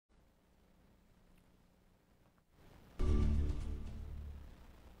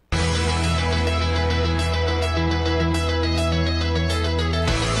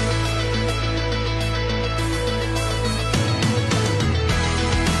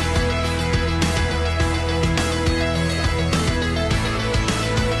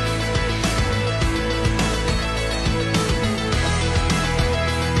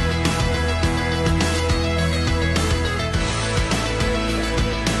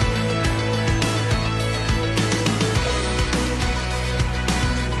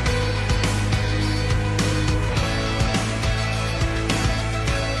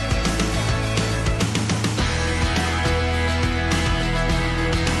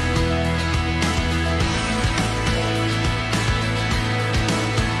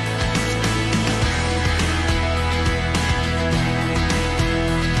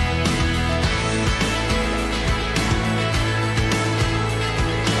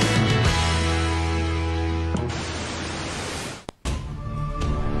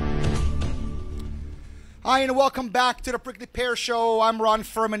Hi, and welcome back to the Prickly Pear Show. I'm Ron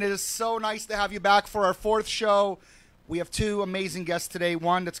Furman. It is so nice to have you back for our fourth show. We have two amazing guests today.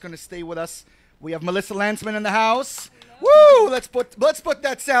 One that's going to stay with us. We have Melissa Landsman in the house. Hello. Woo! Let's put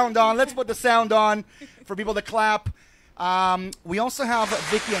that sound on. Let's put the sound on for people to clap. We also have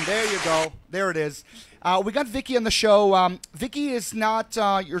Vicky, and there you go. There it is. We got Vicky on the show. Vicky is not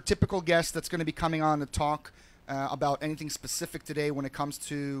your typical guest that's going to be coming on to talk about anything specific today when it comes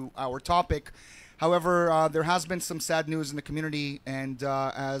to our topic. However, there has been some sad news in the community, and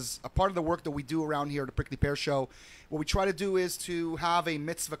as a part of the work that we do around here at the Prickly Pear Show, what we try to do is to have a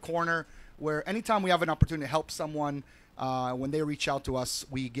mitzvah corner where anytime we have an opportunity to help someone, when they reach out to us,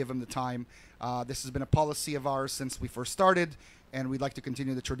 we give them the time. This has been a policy of ours since we first started, and we'd like to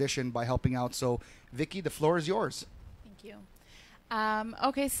continue the tradition by helping out. So, Vicky, the floor is yours. Thank you.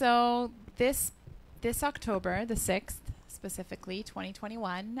 Okay, so this October, the 6th, specifically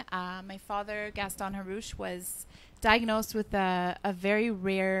 2021, my father, Gaston Harouche, was diagnosed with a very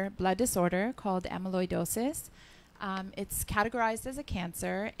rare blood disorder called amyloidosis. It's categorized as a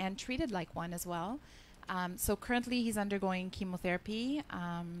cancer and treated like one as well. So currently he's undergoing chemotherapy,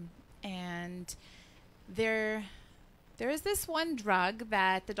 and there is this one drug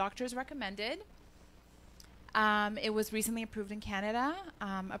that the doctors recommended. It was recently approved in Canada,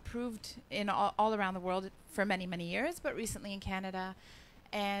 approved in all around the world for many, many years, but recently in Canada.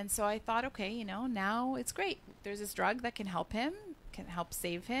 And so I thought, okay, now it's great. There's this drug that can help him, can help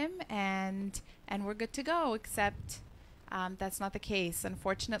save him, and we're good to go, except that's not the case.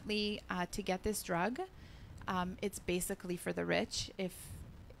 Unfortunately, to get this drug, it's basically for the rich.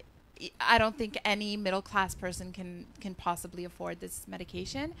 I don't think any middle-class person can possibly afford this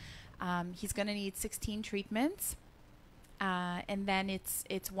medication. He's going to need 16 treatments, and then it's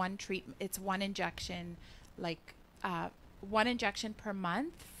one injection, one injection per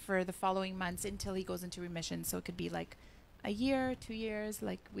month for the following months until he goes into remission. So it could be like a year, 2 years,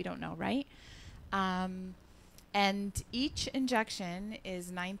 we don't know, right? And each injection is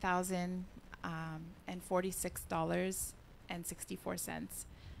 $9,046.64.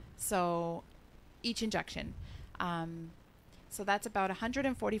 So each injection. So that's about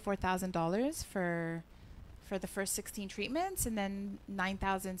 $144,000 for the first 16 treatments, and then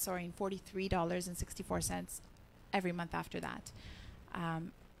 $43.64 every month after that.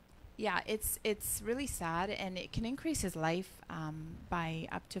 Yeah, it's really sad, and it can increase his life by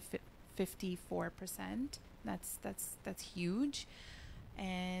up to 54%. That's huge.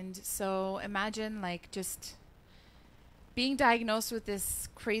 And so imagine just being diagnosed with this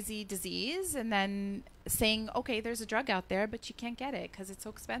crazy disease and then saying, okay, there's a drug out there, but you can't get it because it's so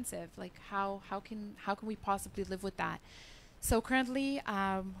expensive. How can we possibly live with that? So currently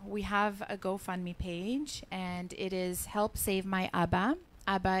we have a GoFundMe page, and it is Help Save My Abba.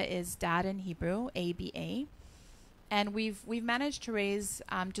 Abba is dad in Hebrew, ABA. And we've managed to raise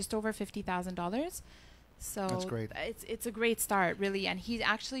just over $50,000. So that's great. It's a great start, really. And he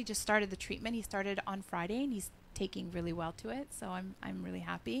actually just started the treatment. He started on Friday, and he's taking really well to it, so I'm really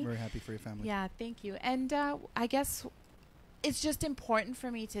happy. Very happy for your family. Yeah, thank you. And I guess it's just important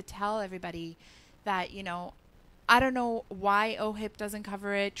for me to tell everybody that I don't know why OHIP doesn't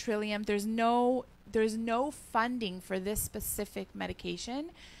cover it. Trillium, there's no funding for this specific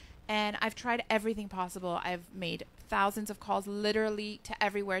medication, and I've tried everything possible. I've made thousands of calls, literally to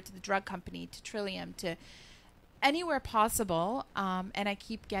everywhere, to the drug company, to Trillium, to anywhere possible, and I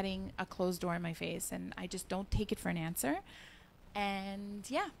keep getting a closed door in my face, and I just don't take it for an answer. And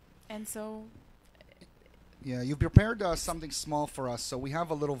so you've prepared something small for us. So we have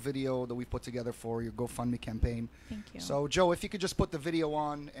a little video that we put together for your GoFundMe campaign. Thank you. So Joe, if you could just put the video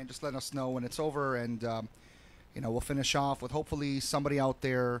on and just let us know when it's over, and we'll finish off with hopefully somebody out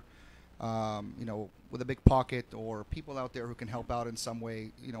there with a big pocket, or people out there who can help out in some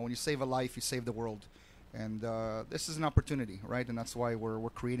way. When you save a life, you save the world. And this is an opportunity, right? And that's why we're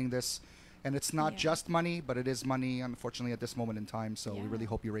creating this. And it's not just money, but it is money, unfortunately, at this moment in time. So we really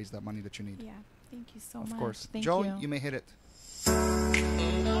hope you raise that money that you need. Yeah, thank you so much. Of course. Thank Joe, you. You may hit it.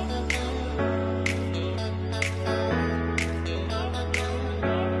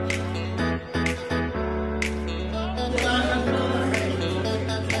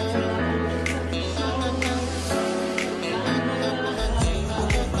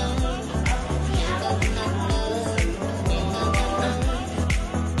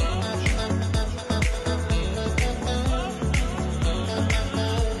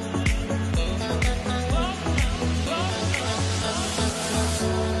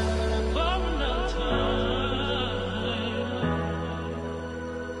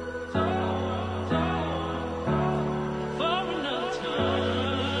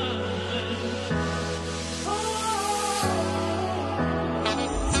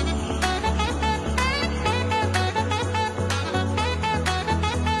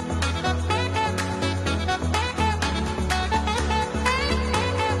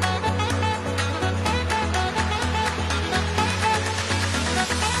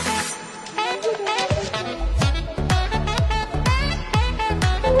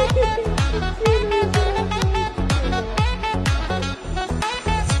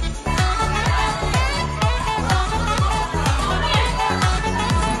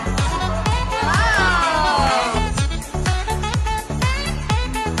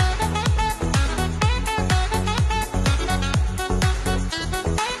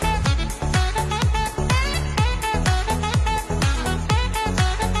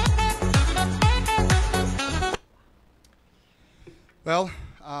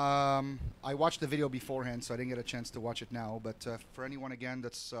 I watched the video beforehand, so I didn't get a chance to watch it now. But for anyone again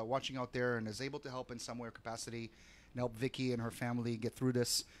that's watching out there and is able to help in some way or capacity and help Vicky and her family get through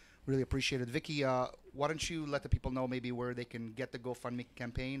this, really appreciate it. Vicky, why don't you let the people know maybe where they can get the GoFundMe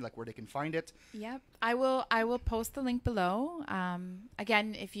campaign, like where they can find it? Yep, I will post the link below.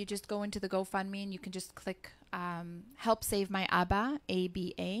 Again, if you just go into the GoFundMe and you can just click "Help Save My ABA,"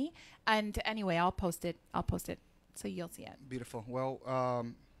 ABA, and anyway, I'll post it so you'll see it. Beautiful. Well,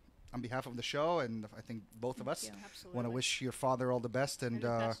 on behalf of the show, and I think both of us want to wish your father all the best, and the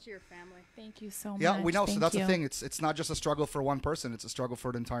best to your family. Thank you so much. Yeah, we know. So Thank that's you. the thing. It's not just a struggle for one person; it's a struggle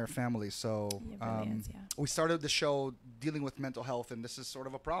for the entire family. So It really is, yeah. we started the show dealing with mental health, and this is sort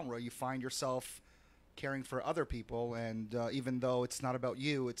of a problem where you find yourself caring for other people, and even though it's not about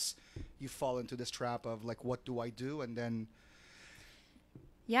you, you fall into this trap of like, what do I do? And then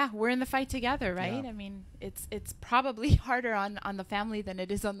Yeah, we're in the fight together, right? Yeah. I mean, it's probably harder on the family than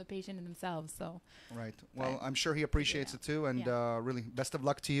it is on the patient themselves. So right. Well, But I'm sure he appreciates it too, and Yeah. really best of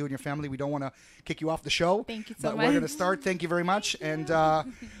luck to you and your family. We don't want to kick you off the show. Thank you so But much. we're going to start. Thank you very much. And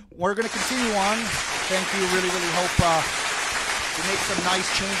we're going to continue on. Thank you. Really, really hope we make some nice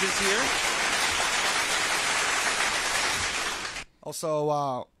changes here.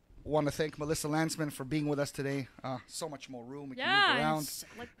 Also, want to thank Melissa Landsman for being with us today. So much more room. We can move Yeah, around. it's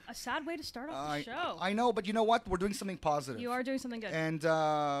like a sad way to start off the show. I know, but you know what? We're doing something positive. You are doing something good. And,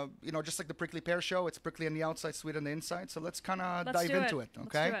 just like the Prickly Pear show, it's prickly on the outside, sweet on the inside. So let's kind of Let's dive do into it,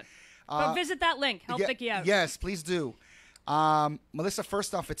 okay? Let's do it. But visit that link. Help Vicky out. Yes, please do. Melissa,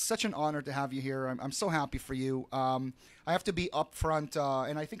 first off, it's such an honor to have you here. I'm so happy for you. I have to be upfront,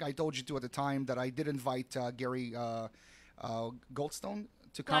 and I think I told you too at the time that I did invite Gary Goldstone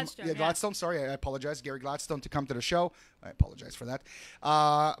to come. Gladstone, yeah. Gladstone. Sorry, I apologize. Gary Gladstone to come to the show. I apologize for that.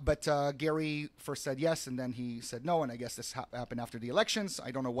 But Gary first said yes, and then he said no, and I guess this happened after the elections.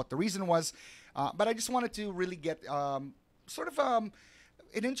 I don't know what the reason was, but I just wanted to really get an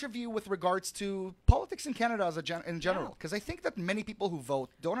interview with regards to politics in Canada in general, because I think that many people who vote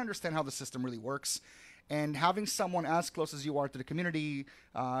don't understand how the system really works. And having someone as close as you are to the community,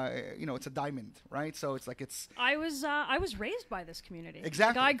 it's a diamond, right? So it's like I was raised by this community.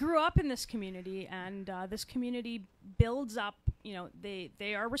 Exactly. Like, I grew up in this community, and this community builds up.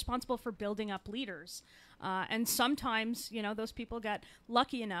 They are responsible for building up leaders, and sometimes those people get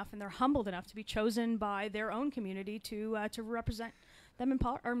lucky enough and they're humbled enough to be chosen by their own community to represent them in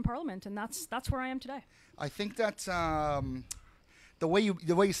Parliament, and that's where I am today. I think that. The way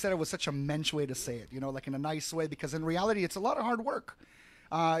you said it was such a mensch way to say it, like in a nice way, because in reality, it's a lot of hard work.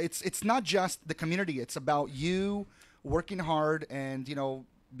 It's not just the community. It's about you working hard. And,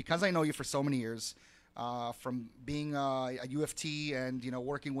 because I know you for so many years, from being at U of T and,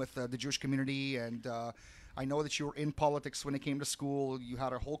 working with the Jewish community. And I know that you were in politics when it came to school. You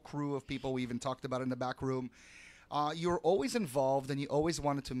had a whole crew of people we even talked about in the back room. You were always involved, and you always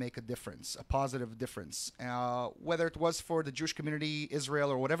wanted to make a difference, a positive difference, whether it was for the Jewish community, Israel,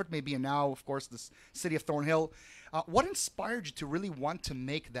 or whatever it may be, and now, of course, the city of Thornhill. What inspired you to really want to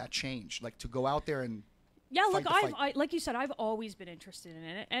make that change, like to go out there and look, fight? like you said, I've always been interested in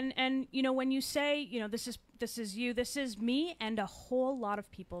it, and when you say this is you, this is me, and a whole lot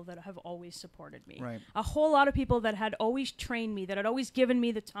of people that have always supported me, Right. A whole lot of people that had always trained me, that had always given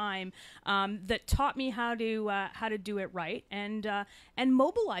me the time, that taught me how to do it right, and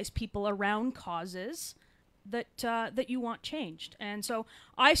mobilize people around causes that you want changed. And so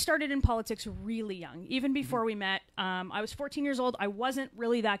I started in politics really young. Even before we met, I was 14 years old. I wasn't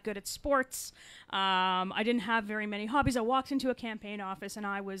really that good at sports. I didn't have very many hobbies. I walked into a campaign office and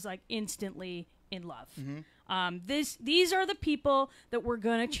I was like instantly in love. These are the people that were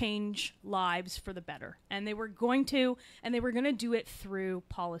going to change lives for the better, and they were going to do it through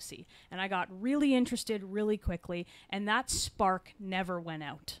policy. And I got really interested really quickly, and that spark never went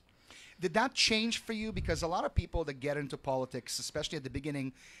out. Did that change for you? Because a lot of people that get into politics, especially at the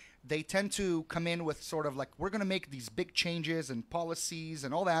beginning, they tend to come in with sort of like, we're going to make these big changes and policies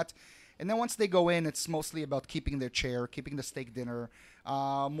and all that. And then once they go in, it's mostly about keeping their chair, keeping the steak dinner,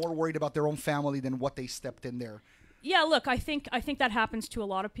 more worried about their own family than what they stepped in there. Yeah, look, I think that happens to a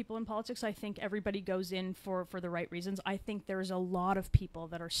lot of people in politics. I think everybody goes in for the right reasons. I think there's a lot of people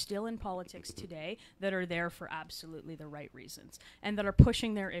that are still in politics today that are there for absolutely the right reasons and that are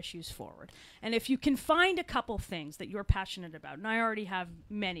pushing their issues forward. And if you can find a couple things that you're passionate about, and I already have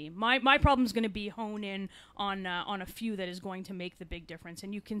many, my problem is going to be hone in on a few that is going to make the big difference.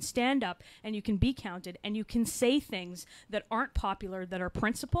 And you can stand up and you can be counted and you can say things that aren't popular, that are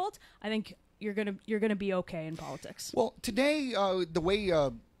principled, I think you're gonna be okay in politics. Well, today, the way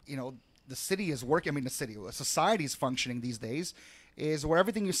the city is working, the society is functioning these days, is where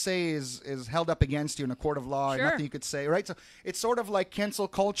everything you say is held up against you in a court of law, and Sure. nothing you could say, right? So it's sort of like cancel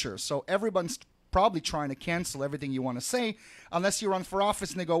culture. So everyone's probably trying to cancel everything you want to say, unless you run for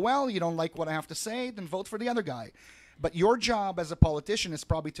office and they go, well, you don't like what I have to say, then vote for the other guy. But your job as a politician is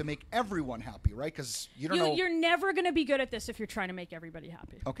probably to make everyone happy, right? Because you don't know. You're never going to be good at this if you're trying to make everybody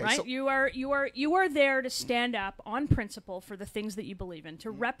happy. Okay, right? so- You are there to stand up on principle for the things that you believe in, to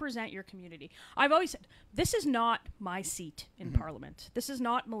represent your community. I've always said this is not my seat in Parliament. This is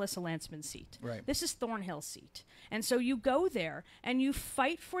not Melissa Lantsman's seat. Right. This is Thornhill's seat. And so you go there and you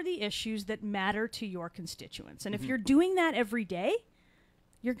fight for the issues that matter to your constituents. And if you're doing that every day,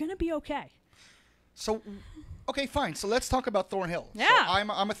 you're going to be okay. So, okay, fine. So let's talk about Thornhill. Yeah. So I'm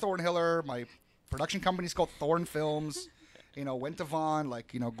a Thornhiller. My production company's called Thorn Films. Went to Vaughan,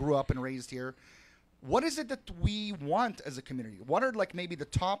 grew up and raised here. What is it that we want as a community? What are maybe the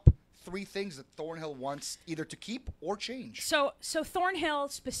top 3 things that Thornhill wants either to keep or change? So Thornhill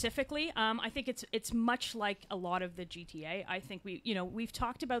specifically, I think it's much like a lot of the GTA. I think we've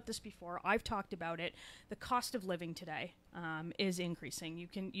talked about this before. I've talked about it. The cost of living today is increasing.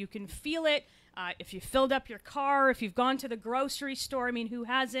 You can feel it if you filled up your car, if you've gone to the grocery store. I mean, who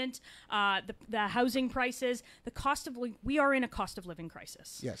hasn't? The housing prices, the cost of we are in a cost of living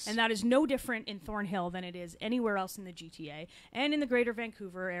crisis. Yes. And that is no different in Thornhill than it is anywhere else in the GTA and in the Greater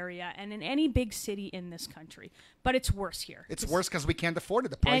Vancouver area and in any big city in this country. But it's worse here. It's worse because we can't afford it.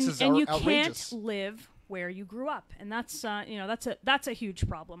 The and prices and are you outrageous. can't live where you grew up, and that's a huge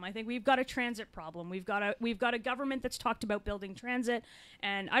problem. I think we've got a transit problem. We've got a government that's talked about building transit,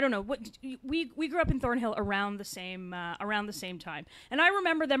 and I don't know what we grew up in Thornhill around the same time, and I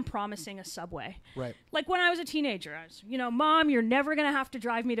remember them promising a subway. Right. Like when I was a teenager, I was, Mom, you're never gonna have to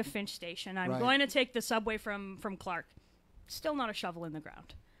drive me to Finch Station. I'm Right. going to take the subway from Clark. Still not a shovel in the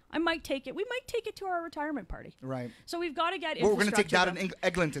ground. We might take it to our retirement party. Right. So we've got to get. Well, we're going to take that infrastructure in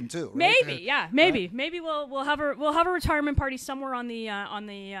Eglinton too. Right? Maybe, yeah, maybe, maybe we'll have a retirement party somewhere on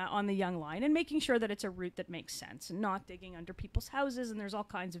the Young Line, and making sure that it's a route that makes sense and not digging under people's houses. And there's all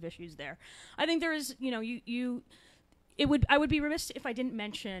kinds of issues there. I think there is, I would be remiss if I didn't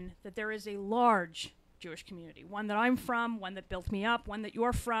mention that there is a large Jewish community, one that I'm from, one that built me up, one that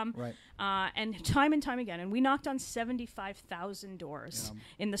you're from, Right. And time again, and we knocked on 75,000 doors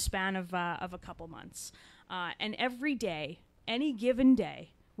in the span of a couple months, and every day, any given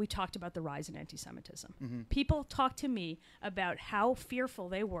day, we talked about the rise in anti-Semitism. Mm-hmm. People talked to me about how fearful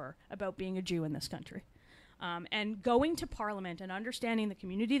they were about being a Jew in this country, and going to Parliament and understanding the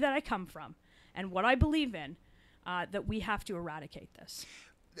community that I come from and what I believe in, that we have to eradicate this.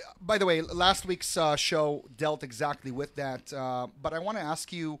 By the way, last week's show dealt exactly with that. But I want to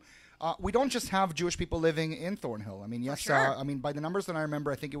ask you, we don't just have Jewish people living in Thornhill. I mean, yes, sure. by the numbers that I remember,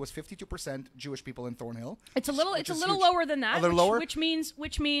 I think it was 52% Jewish people in Thornhill. It's a little which is huge. lower than that. A little lower? which means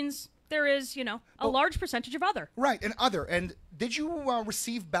there is, a large percentage of other. Right, and other. And did you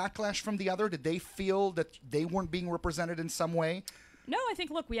receive backlash from the other? Did they feel that they weren't being represented in some way? No, I think,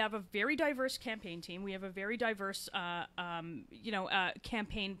 look, we have a very diverse campaign team. We have a very diverse,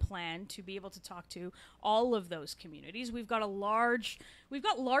 campaign plan to be able to talk to all of those communities. We've got large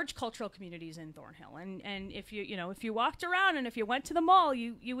cultural communities in Thornhill, and if you walked around and if you went to the mall,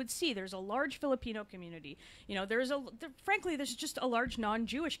 you would see there's a large Filipino community. Frankly, there's just a large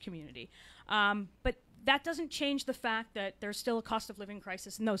non-Jewish community, but that doesn't change the fact that there's still a cost of living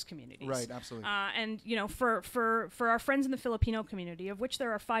crisis in those communities. Right, absolutely. And for our friends in the Filipino community, of which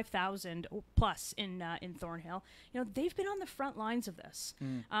there are 5,000 plus in Thornhill, they've been on the front lines of this.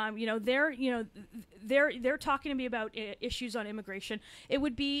 They're talking to me about issues on immigration. You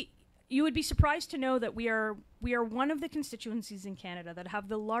would be surprised to know that we are one of the constituencies in Canada that have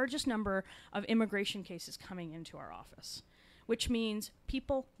the largest number of immigration cases coming into our office, which means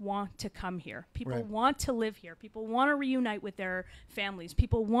people want to come here. People Right. want to live here. People want to reunite with their families.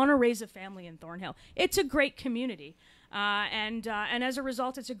 People want to raise a family in Thornhill. It's a great community. And as a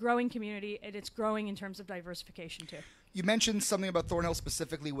result, it's a growing community, and it's growing in terms of diversification, too. You mentioned something about Thornhill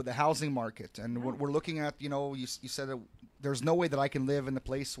specifically with the housing market. And what we're looking at, you said that there's no way that I can live in the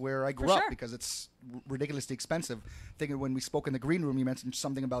place where I grew up sure. because it's ridiculously expensive. I think when we spoke in the green room, you mentioned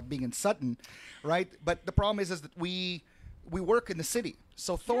something about being in Sutton, right? But the problem is that we work in the city.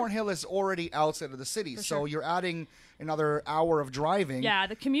 So Thornhill is already outside of the city. For So sure. you're adding another hour of driving. Yeah,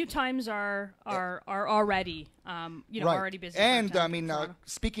 the commute times are already Right. already busy. for And town I mean, Toronto.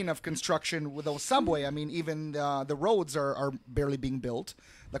 speaking of construction with those subway, I mean, even the roads are barely being built.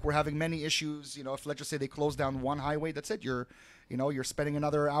 Like we're having many issues. If let's just say they close down one highway, that's it. You're spending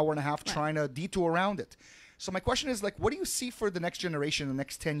another hour and a half trying to detour around it. So my question is, what do you see for the next generation, the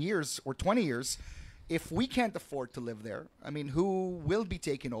next 10 years or 20 years? if we can't afford to live there, I mean, who will be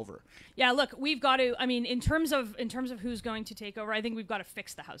taking over? Yeah, look, we've got to. I mean, in terms of who's going to take over, I think we've got to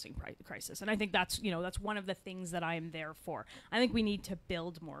fix the housing crisis, and I think that's that's one of the things that I am there for. I think we need to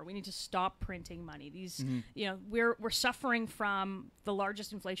build more. We need to stop printing money. These, we're suffering from the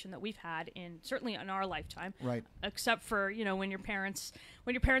largest inflation that we've had certainly in our lifetime. Right. Except for when your parents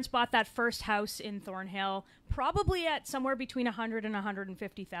bought that first house in Thornhill, probably at somewhere between $100,000 and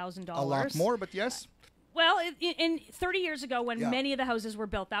 $150,000. A lot more, but yes. Well, in 30 years ago, when Yeah. many of the houses were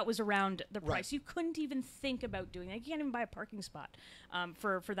built, that was around the price. Right. You couldn't even think about doing that. You can't even buy a parking spot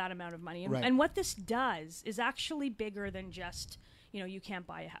for that amount of money. And, Right. and what this does is actually bigger than just you can't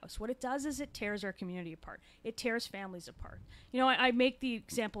buy a house. What it does is it tears our community apart. It tears families apart. I make the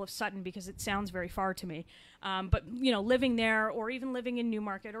example of Sutton because it sounds very far to me. But living there, or even living in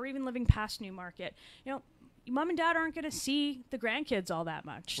Newmarket, or even living past Newmarket, mom and dad aren't going to see the grandkids all that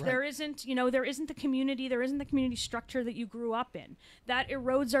much. Right. There isn't the community structure that you grew up in. That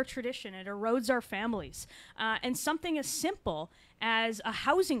erodes our tradition. It erodes our families. And something as simple as a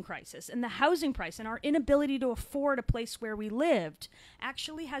housing crisis and the housing price and our inability to afford a place where we lived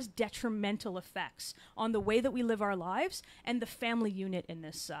actually has detrimental effects on the way that we live our lives and the family unit in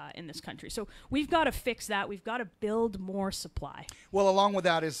this country. So we've got to fix that. We've got to build more supply. Well, along with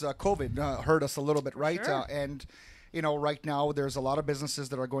that is COVID hurt us a little bit, right? Sure. And right now there's a lot of businesses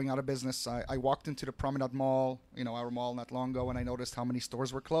that are going out of business. I walked into the Promenade Mall, our mall not long ago, and I noticed how many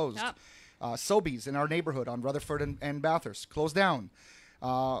stores were closed. Yep. Sobeys in our neighborhood on Rutherford and Bathurst closed down.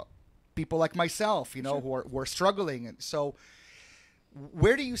 People like myself, Sure. who are struggling. And so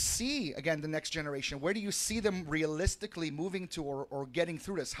where do you see, again, the next generation? Where do you see them realistically moving to or getting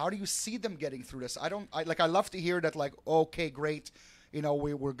through this? How do you see them getting through this? I love to hear that, like, okay, great.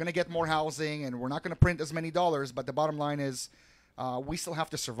 We're going to get more housing and we're not going to print as many dollars. But the bottom line is we still have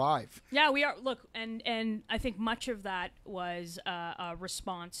to survive. Yeah, we are. Look, and I think much of that was a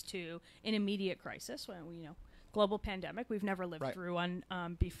response to an immediate crisis when global pandemic we've never lived Right. through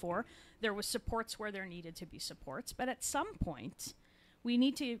before. There was supports where there needed to be supports, but at some point we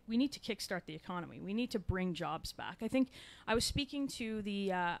need to kickstart the economy. We need to bring jobs back. I think I was speaking to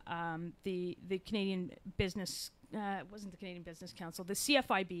the Canadian Business. It wasn't the Canadian Business Council, the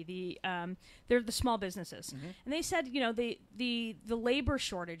CFIB. They're the small businesses, and they said, the labor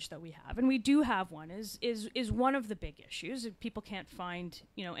shortage that we have, and we do have one, is one of the big issues. People can't find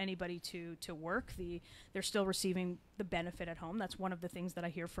anybody to work. They're still receiving the benefit at home. That's one of the things that I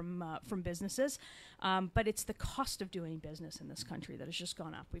hear from businesses. But it's the cost of doing business in this country that has just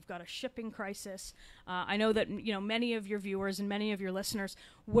gone up. We've got a shipping crisis. I know that many of your viewers and many of your listeners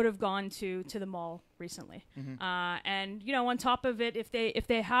would have gone to the mall recently. And on top of it, if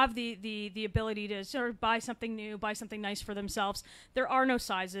they have the ability to sort of buy something new, buy something nice for themselves, there are no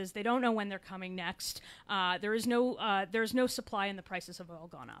sizes. They don't know when they're coming next. There's no supply, and the prices have all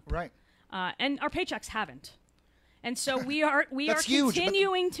gone up. Right. And our paychecks haven't. And so we are That's huge,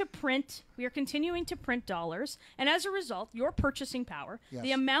 continuing to print. We are continuing to print dollars, and as a result, your purchasing power, Yes.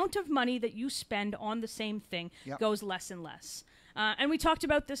 the amount of money that you spend on the same thing, Yep. goes less and less. And we talked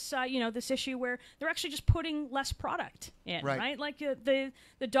about this, this issue where they're actually just putting less product in, Right. right? Like the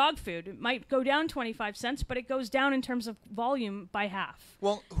dog food, it might go down 25 cents, but it goes down in terms of volume by half.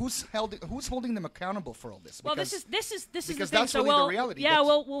 Well, who's holding them accountable for all this? Well, this is the because thing. that's really the reality. Yeah,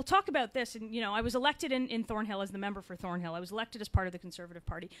 That's- we'll talk about this. And I was elected in Thornhill as the member for Thornhill. I was elected as part of the Conservative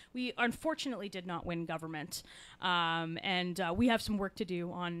Party. We unfortunately did not win government, and we have some work to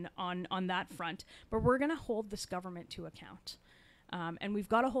do on that front. But we're going to hold this government to account. And we've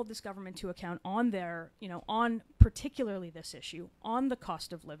got to hold this government to account on on particularly this issue, on the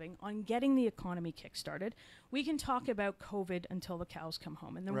cost of living, on getting the economy kickstarted. We can talk about COVID until the cows come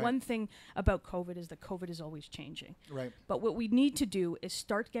home. And the Right. one thing about COVID is that COVID is always changing. Right. But what we need to do is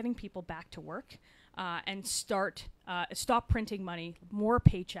start getting people back to work and stop printing money, more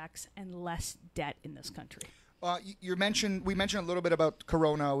paychecks, and less debt in this country. We mentioned a little bit about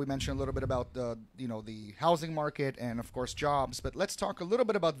Corona. We mentioned a little bit about the housing market and of course jobs. But let's talk a little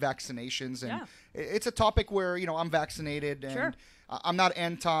bit about vaccinations. And Yeah. it's a topic where I'm vaccinated and Sure. I'm not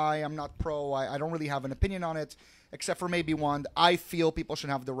anti. I'm not pro. I don't really have an opinion on it, except for maybe one. I feel people should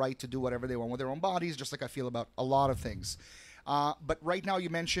have the right to do whatever they want with their own bodies, just like I feel about a lot of things. But right now,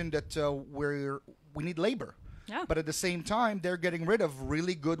 you mentioned that we need labor. Yeah. But at the same time, they're getting rid of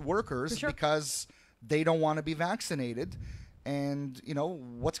really good workers For sure. because they don't want to be vaccinated. And,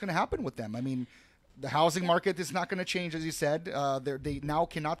 what's going to happen with them? I mean, the housing market is not going to change, as you said. They now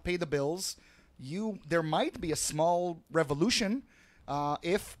cannot pay the bills. There might be a small revolution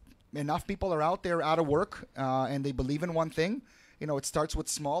if enough people are out there out of work and they believe in one thing. it starts with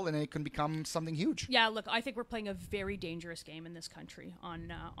small and it can become something huge. Yeah, look, I think we're playing a very dangerous game in this country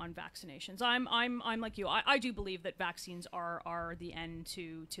on vaccinations. I'm like you. I do believe that vaccines are the end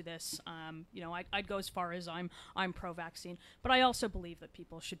to this. I'd go as far as I'm pro-vaccine, but I also believe that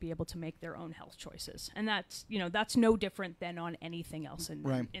people should be able to make their own health choices, and that's no different than on anything else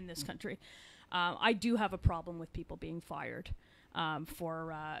in this country. I do have a problem with people being fired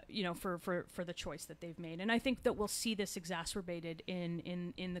for the choice that they've made, and I think that we'll see this exacerbated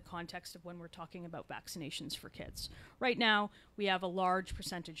in the context of when we're talking about vaccinations for kids. Right now, we have a large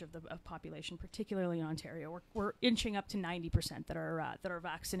percentage of the population, particularly in Ontario. We're inching up to 90% that are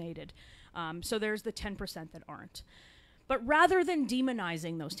vaccinated. So there's the 10% that aren't. But rather than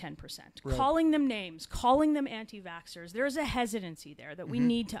demonizing those 10%, calling them names, calling them anti-vaxxers, there's a hesitancy there that we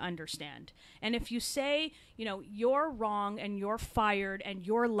need to understand. And if you say, you're wrong and you're fired and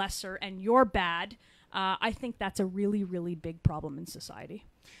you're lesser and you're bad, I think that's a really, really big problem in society.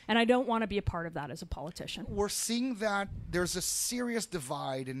 And I don't want to be a part of that as a politician. We're seeing that there's a serious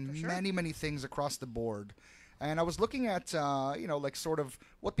divide in many, many things across the board. And I was looking at, sort of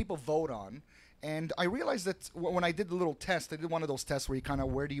what people vote on. And I realized that when I did the little test, I did one of those tests where you kind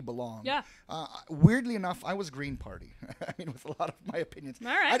of, where do you belong? Yeah. Weirdly enough, I was Green Party. I mean, with a lot of my opinions.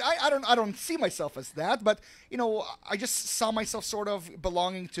 All right. I don't see myself as that, but, I just saw myself sort of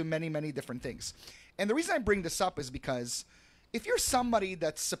belonging to many, many different things. And the reason I bring this up is because if you're somebody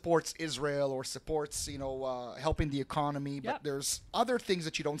that supports Israel or supports, helping the economy, but there's other things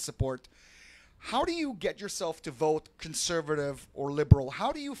that you don't support, how do you get yourself to vote conservative or liberal?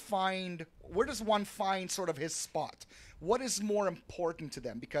 Where does one find sort of his spot? What is more important to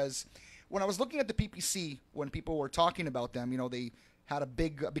them? Because when I was looking at the PPC, when people were talking about them, they had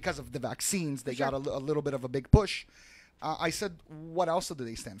because of the vaccines, they got a little bit of a big push. I said, what else do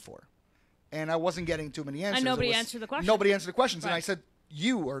they stand for? And I wasn't getting too many answers. And nobody answered the question. Nobody answered the questions. Right. And I said,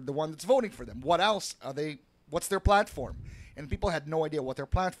 you are the one that's voting for them. What else are they? What's their platform? And people had no idea what their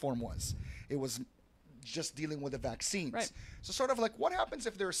platform was. It was just dealing with the vaccines. Right. So sort of like, what happens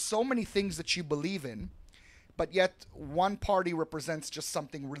if there's so many things that you believe in, but yet one party represents just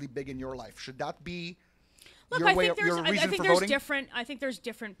something really big in your life? Should that be your reason for voting? I think there's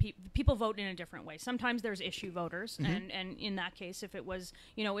different people vote in a different way. Sometimes there's issue voters, and in that case, if it was,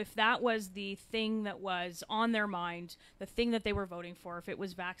 if that was the thing that was on their mind, the thing that they were voting for, if it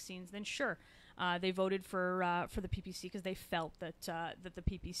was vaccines, then sure. They voted for the PPC because they felt that the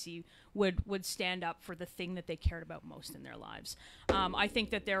PPC would stand up for the thing that they cared about most in their lives. I think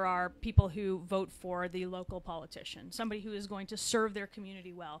that there are people who vote for the local politician, somebody who is going to serve their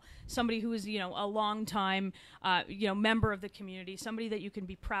community well, somebody who is a long time member of the community, somebody that you can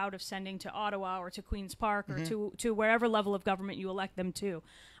be proud of sending to Ottawa or to Queen's Park or to wherever level of government you elect them to.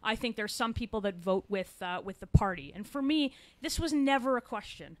 I think there's some people that vote with the party, and for me, this was never a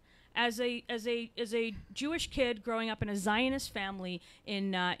question. As a Jewish kid growing up in a Zionist family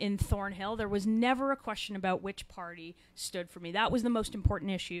in Thornhill, there was never a question about which party stood for me. That was the most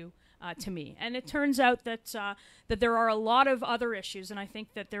important issue to me. And it turns out that there are a lot of other issues, and I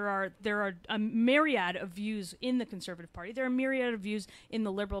think that there are a myriad of views in the Conservative Party. There are a myriad of views in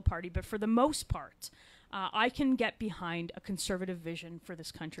the Liberal Party, but for the most part, I can get behind a conservative vision for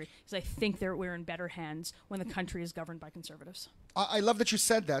this country because I think that we're in better hands when the country is governed by conservatives. I love that you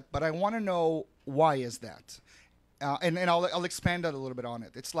said that, but I want to know why is that? And I'll expand that a little bit on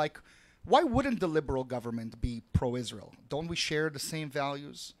it. It's like, why wouldn't the Liberal government be pro-Israel? Don't we share the same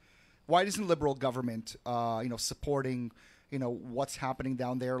values? Why isn't Liberal government, supporting, what's happening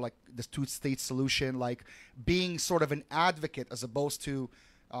down there, like this two-state solution, like being sort of an advocate as opposed to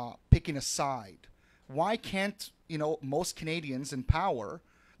picking a side? Why can't, most Canadians in power,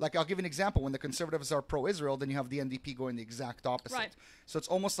 like I'll give you an example, when the Conservatives are pro-Israel, then you have the NDP going the exact opposite. Right. So it's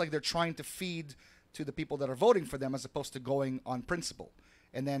almost like they're trying to feed to the people that are voting for them as opposed to going on principle.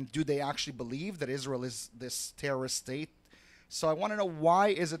 And then do they actually believe that Israel is this terrorist state? So I want to know, why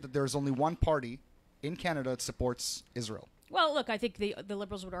is it that there's only one party in Canada that supports Israel? Well, look, I think the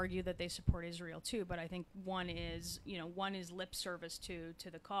Liberals would argue that they support Israel too, but I think one is lip service to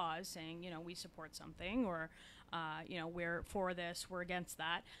the cause, saying, we support something, or, we're for this, we're against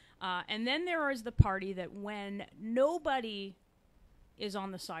that. And then there is the party that when nobody is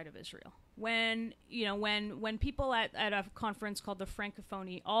on the side of Israel, when people at a conference called the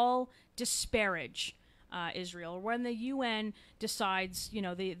Francophonie all disparage Israel, when the UN decides,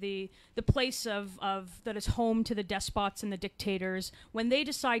 the place of that is home to the despots and the dictators, when they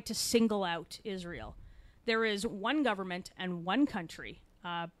decide to single out Israel, there is one government and one country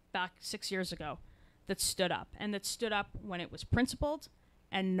back 6 years ago that stood up, and that stood up when it was principled,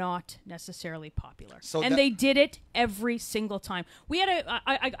 and not necessarily popular. So and they did it every single time. We had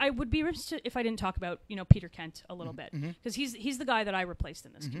I would be remiss if I didn't talk about Peter Kent a little bit, because he's the guy that I replaced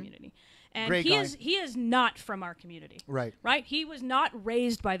in this community, and Great he guy. is not from our community. Right. He was not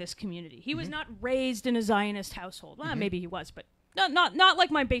raised by this community. He was not raised in a Zionist household. Well, maybe he was, but not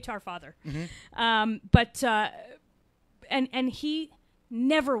like my Beitar father. And he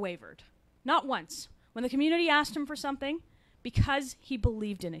never wavered, not once. When the community asked him for something, because he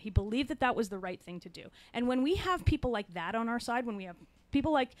believed in it. He believed that that was the right thing to do. And when we have people like that on our side, when we have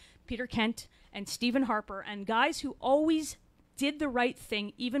people like Peter Kent and Stephen Harper and guys who always did the right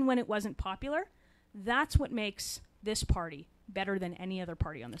thing even when it wasn't popular, that's what makes this party better than any other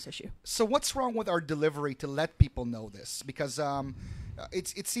party on this issue. So what's wrong with our delivery to let people know this? Because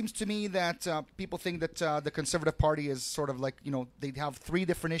it seems to me that people think that the Conservative Party is sort of like, they have three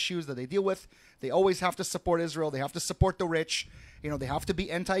different issues that they deal with. They always have to support Israel. They have to support the rich. They have to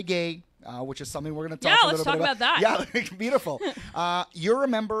be anti-gay, which is something we're going to talk a little bit about. Yeah, let's talk about that. Yeah, beautiful. You're a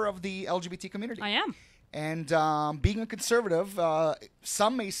member of the LGBT community. I am. And being a conservative,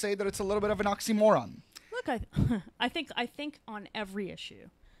 some may say that it's a little bit of an oxymoron. Look, I think on every issue,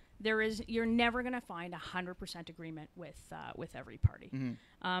 you're never going to find 100% agreement with every party.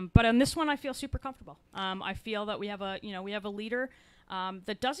 But on this one, I feel super comfortable. I feel that we have a leader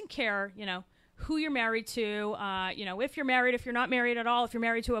that doesn't care, who you're married to, if you're married, if you're not married at all, if you're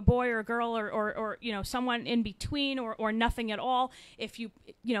married to a boy or a girl or someone in between or nothing at all. If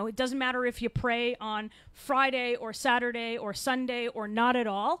it doesn't matter if you pray on Friday or Saturday or Sunday or not at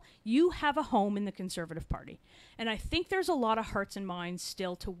all, you have a home in the Conservative Party. And I think there's a lot of hearts and minds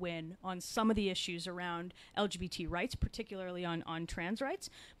still to win on some of the issues around LGBT rights, particularly on trans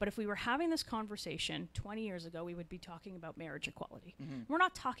rights. But if we were having this conversation 20 years ago, we would be talking about marriage equality. We're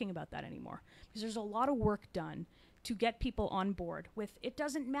not talking about that anymore because there's a lot of work done to get people on board with it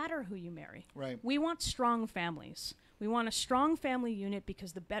doesn't matter who you marry. Right. We want strong families. We want a strong family unit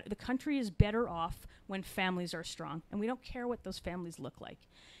because the country is better off when families are strong. And we don't care what those families look like.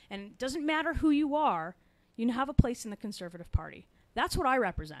 And it doesn't matter who you are. You have a place in the Conservative Party. That's what I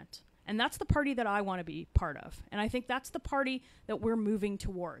represent. And that's the party that I want to be part of. And I think that's the party that we're moving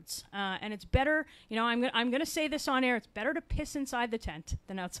towards. And it's better, I'm going to say this on air, it's better to piss inside the tent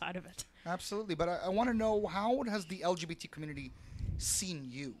than outside of it. Absolutely. But I want to know, how has the LGBT community seen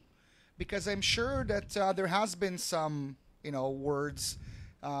you? Because I'm sure that there has been some, words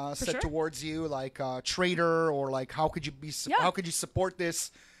said towards you, like traitor, or like, how could you support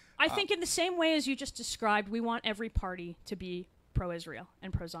this? I think in the same way as you just described, we want every party to be pro-Israel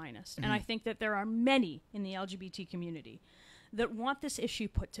and pro-Zionist. And I think that there are many in the LGBT community that want this issue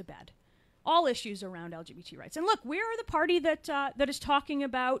put to bed. All issues around LGBT rights. And look, we're the party that is talking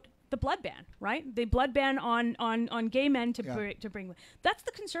about the blood ban, right? The blood ban on gay men to bring. That's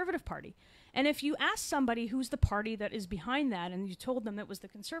the Conservative Party. And if you ask somebody who's the party that is behind that, and you told them it was the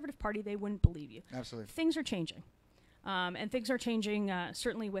Conservative Party, they wouldn't believe you. Absolutely. Things are changing. And things are changing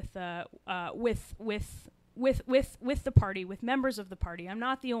certainly with the party, with members of the party. I'm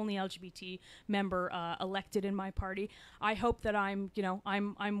not the only LGBT member elected in my party. I hope that I'm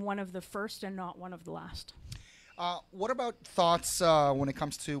one of the first and not one of the last. What about thoughts when it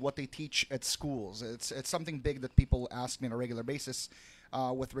comes to what they teach at schools? It's something big that people ask me on a regular basis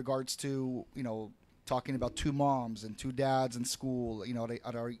with regards to talking about two moms and two dads in school. They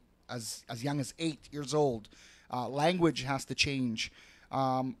are as young as 8 years old. Language has to change.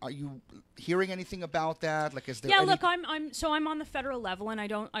 Are you hearing anything about that? Like, is there? Yeah, look, I'm on the federal level, and I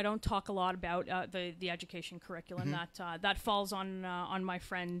don't talk a lot about the education curriculum. That falls on my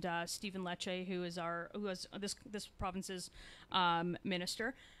friend Stephen Lecce, who is this province's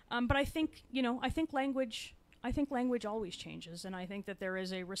minister. But I think language always changes, and I think that there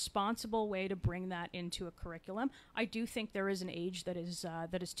is a responsible way to bring that into a curriculum. I do think there is an age that is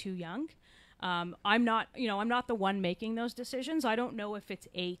too young. I'm not the one making those decisions. I don't know if it's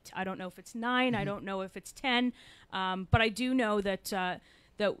 8. I don't know if it's 9. I don't know if it's 10. But I do know that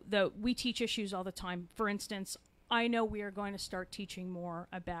we teach issues all the time. For instance, I know we are going to start teaching more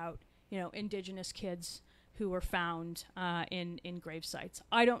about Indigenous kids who were found in grave sites.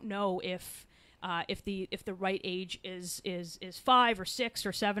 I don't know if the right age is 5 or 6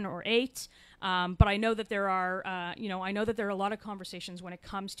 or 7 or 8, but I know that there are a lot of conversations when it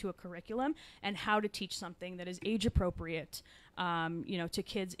comes to a curriculum and how to teach something that is age appropriate, to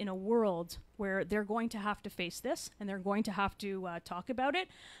kids in a world where they're going to have to face this, and they're going to have to talk about it,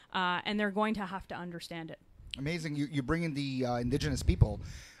 and they're going to have to understand it. Amazing. You bring in the Indigenous people.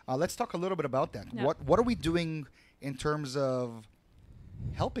 Let's talk a little bit about that. Yeah. What are we doing in terms of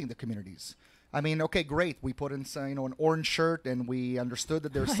helping the communities. I mean, okay, great. We put in, an orange shirt, and we understood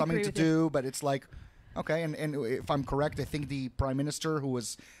that there's I something agree to with you. do, but it's like, okay, and if I'm correct, I think the Prime Minister, who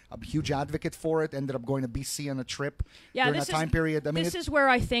was a huge advocate for it, ended up going to BC on a trip during that time period. I mean, this is where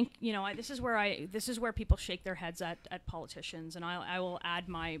I think, this is where people shake their heads at politicians, and I will add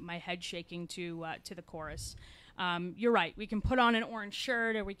my head shaking to the chorus. You're right. We can put on an orange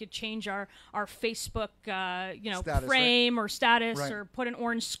shirt, or we could change our Facebook, Status, frame or status, Right. or put an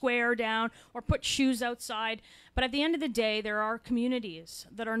orange square down, or put shoes outside. But at the end of the day, there are communities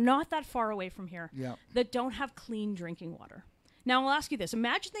that are not that far away from here Yeah. that don't have clean drinking water. Now, I'll ask you this.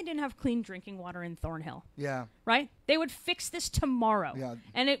 Imagine they didn't have clean drinking water in Thornhill, yeah, right? They would fix this tomorrow, Yeah.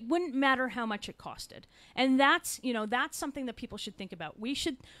 and it wouldn't matter how much it costed. And that's something that people should think about. We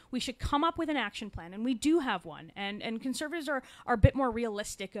should come up with an action plan, and we do have one. And Conservatives are a bit more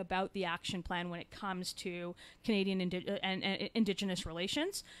realistic about the action plan when it comes to Canadian and Indigenous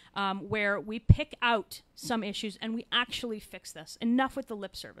relations, where we pick out some issues and we actually fix this. Enough with the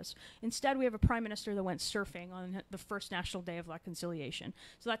lip service. Instead, we have a Prime Minister that went surfing on the first National Day of Reconciliation.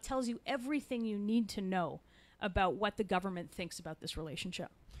 So that tells you everything you need to know about what the government thinks about this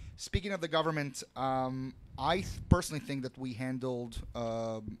relationship. Speaking of the government, I personally think that we handled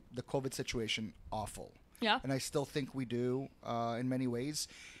the COVID situation awful. Yeah. And I still think we do in many ways.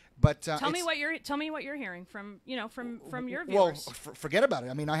 But Tell me what you're hearing from your viewers. Well, forget about it.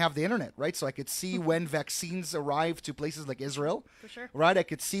 I mean, I have the internet, right? So I could see when vaccines arrive to places like Israel. For sure. Right? I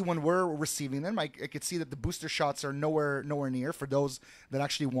could see when we're receiving them. I could see that the booster shots are nowhere near for those that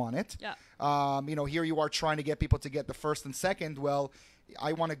actually want it. Yeah. Here you are trying to get people to get the first and second. Well,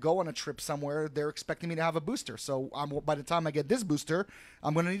 I want to go on a trip somewhere. They're expecting me to have a booster. So by the time I get this booster,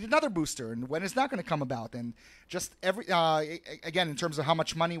 I'm going to need another booster. And when is that going to come about? And just again, in terms of how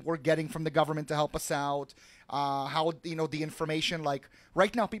much money we're getting from the government to help us out, how, the information, like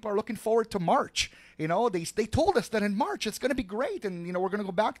right now, people are looking forward to March. They told us that in March, it's going to be great. And, we're going to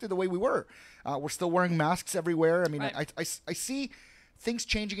go back to the way we were. We're still wearing masks everywhere. I mean, Right. I see things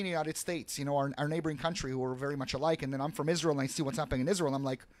changing in the United States, our neighboring country, who are very much alike. And then I'm from Israel, and I see what's happening in Israel. And I'm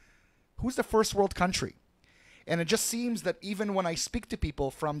like, who's the first world country? And it just seems that even when I speak to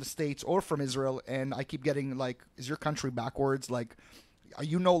people from the States or from Israel, and I keep getting like, is your country backwards? Like, are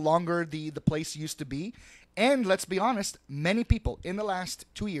you no longer the place you used to be? And let's be honest, many people in the last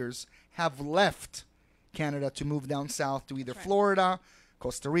 2 years have left Canada to move down south to either Florida,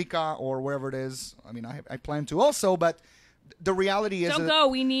 Costa Rica, or wherever it is. I mean, I plan to also, but the reality is, Don't go.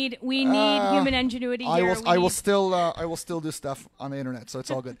 We need human ingenuity here. I will still do stuff on the internet, so it's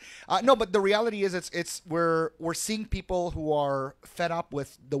all good. No, but the reality is, it's we're seeing people who are fed up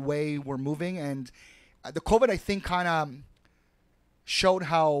with the way we're moving, and the COVID, I think, kind of showed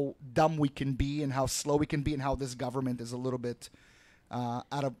how dumb we can be and how slow we can be, and how this government is a little bit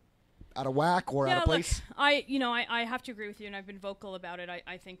out of whack or out of place. Look, I have to agree with you, and I've been vocal about it.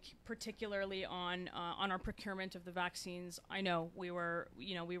 I think particularly on our procurement of the vaccines, I know we were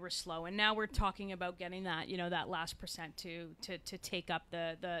slow, and now we're talking about getting that last percent to take up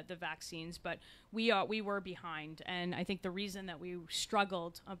the vaccines, but we were behind, and I think the reason that we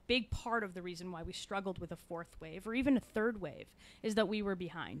struggled, a big part of the reason why we struggled with a fourth wave or even a third wave, is that we were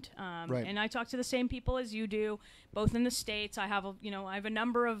behind. Right. And I talk to the same people as you do, both in the States. I have a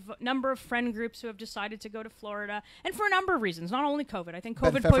number of friend groups who have decided to go to Florida, and for a number of reasons, not only COVID. I think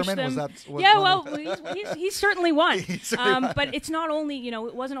COVID pushed them. He's certainly one. But it's not only,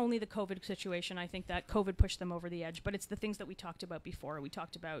 it wasn't only the COVID situation. I think that COVID pushed them over the edge, but it's the things that we talked about before. We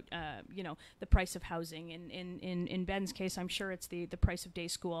talked about, the price of housing. In Ben's case, I'm sure it's the price of day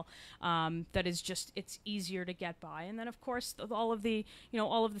school that is just, it's easier to get by. And then, of course, all of the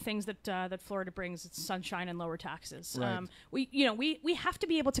things that Florida brings, it's sunshine and lower taxes. Right. We have to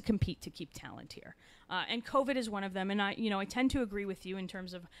be able to compete to keep talent here. And COVID is one of them. And I tend to agree with you in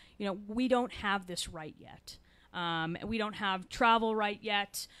terms of, we don't have this right yet. We don't have travel right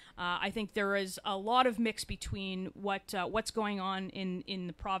yet. I think there is a lot of mix between what's going on in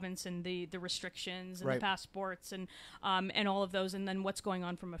the province and the restrictions and Right. the passports and all of those, and then what's going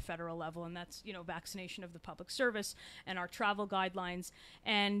on from a federal level, and that's vaccination of the public service and our travel guidelines.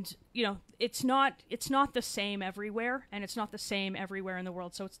 And it's not the same everywhere, and it's not the same everywhere in the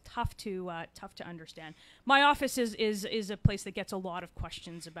world. So it's tough to understand. My office is a place that gets a lot of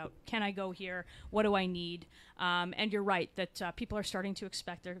questions about, can I go here? What do I need? And you're right that people are starting to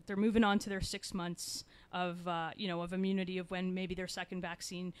expect they're moving on to their 6 months of immunity, of when maybe their second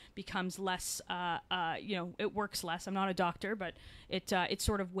vaccine becomes less. It works less. I'm not a doctor, but it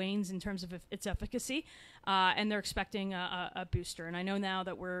sort of wanes in terms of its efficacy. and they're expecting a booster. And I know now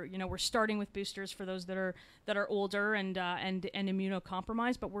that we're starting with boosters for those that are older and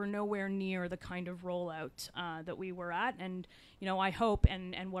immunocompromised, but we're nowhere near the kind of rollout that we were at. And I hope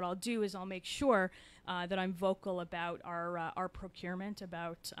and what I'll do is I'll make sure that I'm vocal about our procurement,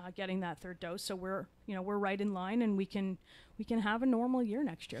 about getting that third dose, so we're right in line, and we can have a normal year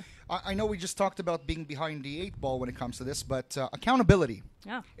next year. I know we just talked about being behind the 8 ball when it comes to this, but accountability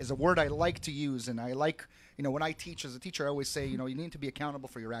is a word I like to use, and I like, when I teach as a teacher, I always say, you need to be accountable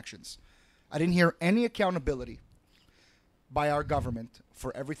for your actions. I didn't hear any accountability by our government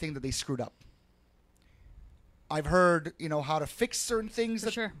for everything that they screwed up. I've heard, how to fix certain things,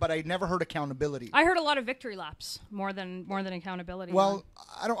 sure. But I never heard accountability. I heard a lot of victory laps more than accountability. Well,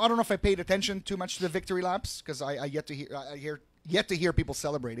 I don't know if I paid attention too much to the victory laps, because I yet to hear people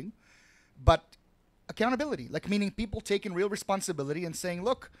celebrating, but accountability, like meaning people taking real responsibility and saying,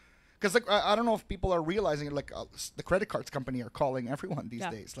 look, because I don't know if people are realizing it, the credit cards company are calling everyone these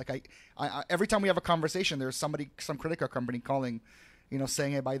days. Like I every time we have a conversation, there's some credit card company calling,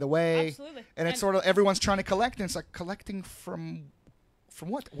 saying, hey, by the way. Absolutely. And it's sort of everyone's trying to collect, and it's like, collecting from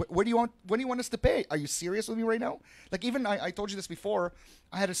what? When do you want us to pay? Are you serious with me right now? Like, even I told you this before,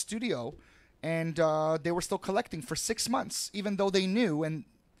 I had a studio, and they were still collecting for 6 months, even though they knew, and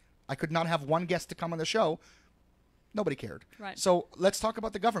I could not have one guest to come on the show. Nobody cared. Right. So let's talk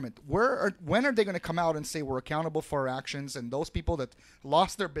about the government. When are they going to come out and say we're accountable for our actions, and those people that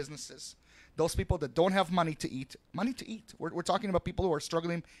lost their businesses, those people that don't have money to eat. We're talking about people who are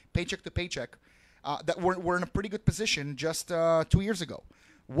struggling paycheck to paycheck, that were in a pretty good position just 2 years ago.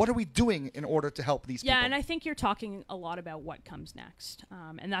 What are we doing in order to help these people? Yeah, and I think you're talking a lot about what comes next,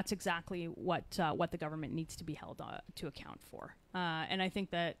 and that's exactly what the government needs to be held to account for. And I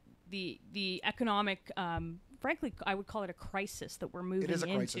think that the economic, frankly, I would call it a crisis that we're moving into. It is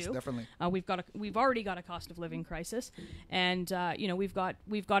a crisis, definitely. We've already got a cost of living crisis, and we've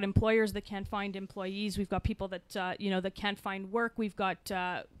got employers that can't find employees. We've got people that that can't find work. We've got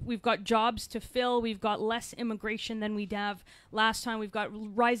jobs to fill. We've got less immigration than we'd have last time. We've got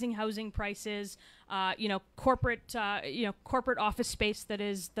rising housing prices. Corporate office space that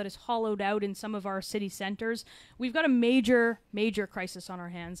is hollowed out in some of our city centers. We've got a major crisis on our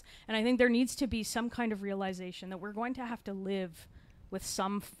hands, and I think there needs to be some kind of realization that we're going to have to live with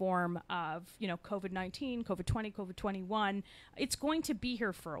some form of, COVID-19, COVID-20, COVID-21. It's going to be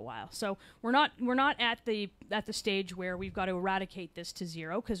here for a while. So we're not at the stage where we've got to eradicate this to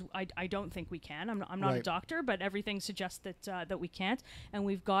zero, because I don't think we can. I'm not a doctor, but everything suggests that we can't, and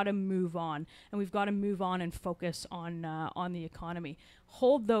we've got to move on, and focus on the economy.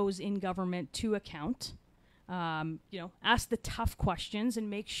 Hold those in government to account. Ask the tough questions and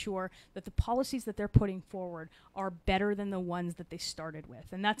make sure that the policies that they're putting forward are better than the ones that they started with.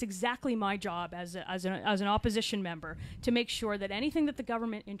 And that's exactly my job as an opposition member, to make sure that anything that the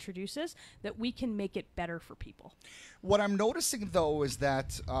government introduces, that we can make it better for people. What I'm noticing, though, is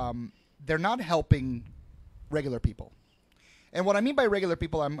that they're not helping regular people. And what I mean by regular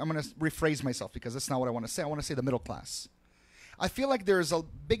people, I'm going to rephrase myself, because that's not what I want to say. I want to say the middle class. I feel like there's a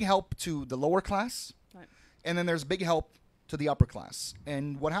big help to the lower class. Right. And then there's big help to the upper class.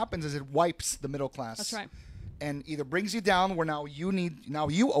 And what happens is it wipes the middle class. That's right. And either brings you down where now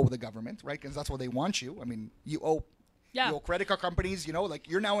you owe the government, right? Because that's what they want you. I mean, you owe credit card companies,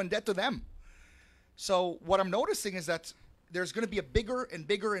 you're now in debt to them. So what I'm noticing is that there's going to be a bigger and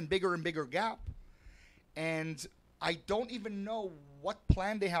bigger and bigger and bigger gap. And I don't even know what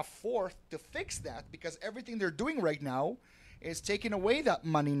plan they have forth to fix that, because everything they're doing right now is taking away that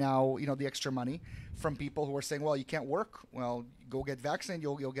money now, the extra money from people who are saying, well, you can't work. Well, go get vaccinated,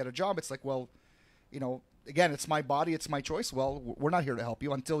 you'll get a job. It's like, well, again, it's my body, it's my choice. Well, we're not here to help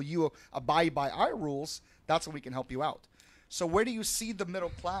you. Until you abide by our rules, that's when we can help you out. So where do you see the middle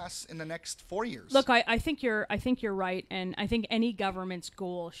class in the next 4 years? Look, I think you're right, and I think any government's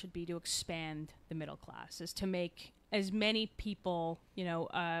goal should be to expand the middle class, is to make as many people,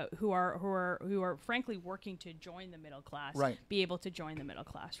 who are frankly working to join the middle class, right, be able to join the middle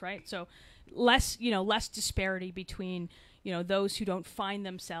class, right? So less disparity between, those who don't find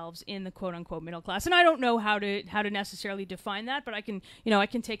themselves in the quote unquote middle class. And I don't know how to necessarily define that, but I can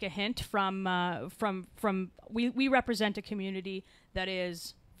take a hint from we represent a community that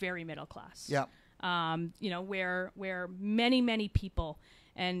is very middle class. Yeah. Where many people,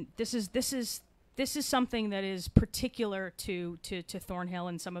 and this is something that is particular to Thornhill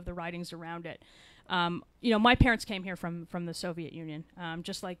and some of the ridings around it. My parents came here from the Soviet Union,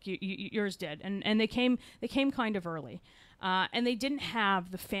 just like yours did, and they came kind of early. and they didn't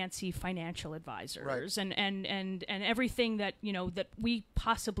have the fancy financial advisors and everything that that we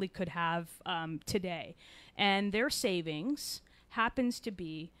possibly could have today. And their savings happens to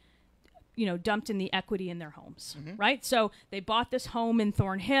be dumped in the equity in their homes, right? So they bought this home in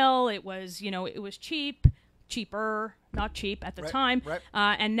Thornhill. It was, it was cheaper, not cheap at the time. Right.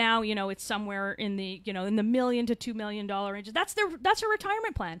 And now, it's somewhere in the, in the $1 million to $2 million range. That's a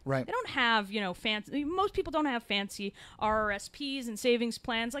retirement plan. Right. They don't have, fancy, most people don't have fancy RRSPs and savings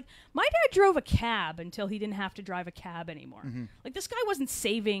plans. Like, my dad drove a cab until he didn't have to drive a cab anymore. Like, this guy wasn't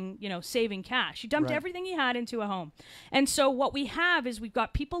saving cash. He dumped everything he had into a home. And so what we have is we've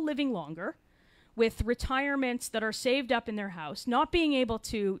got people living longer with retirements that are saved up in their house, not being able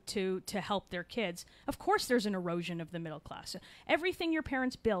to help their kids. Of course, there's an erosion of the middle class. Everything your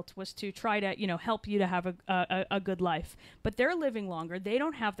parents built was to try to, help you to have a good life. But they're living longer. They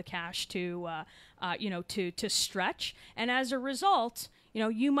don't have the cash to stretch. And as a result,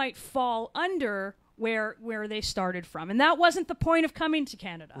 you might fall under where they started from. And that wasn't the point of coming to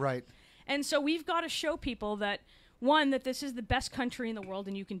Canada. Right. And so we've got to show people that, one, that this is the best country in the world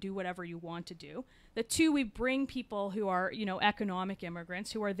and you can do whatever you want to do. That, two, we bring people who are, economic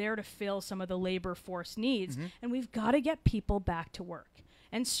immigrants who are there to fill some of the labor force needs. And we've got to get people back to work.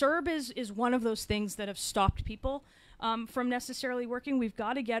 And CERB is one of those things that have stopped people from necessarily working. We've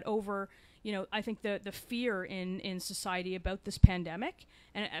got to get over, I think the fear in society about this pandemic,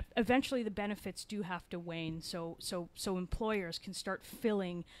 and eventually the benefits do have to wane, so employers can start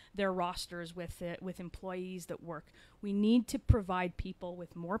filling their rosters with employees that work. We need to provide people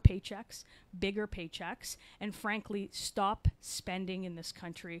with more paychecks, bigger paychecks, and frankly, stop spending in this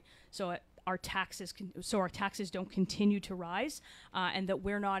country so our taxes don't continue to rise, and that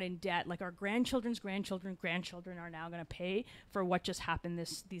we're not in debt. Like, our grandchildren are now going to pay for what just happened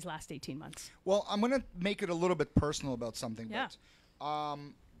these last 18 months. Well, I'm going to make it a little bit personal about something. Yeah. But,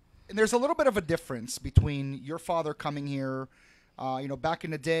 and there's a little bit of a difference between your father coming here. Back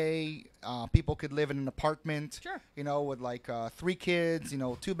in the day, people could live in an apartment, Sure. With like 3 kids,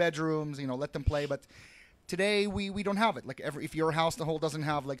 2 bedrooms, let them play. But today we don't have it. Like, if your household doesn't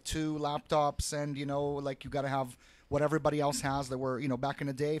have like 2 laptops and, like, you got to have what everybody else has. That were, back in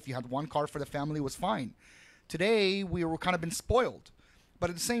the day, if you had 1 car for the family, it was fine. Today, we were kind of been spoiled. But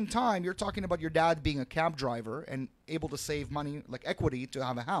at the same time, you're talking about your dad being a cab driver and able to save money, like equity, to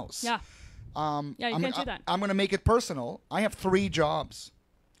have a house. Yeah. You can't do that. I'm going to make it personal. I have 3 jobs.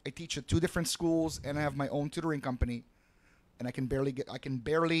 I teach at 2 different schools, and I have my own tutoring company. And I can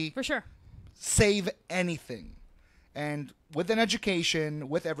barely For sure. save anything. And with an education,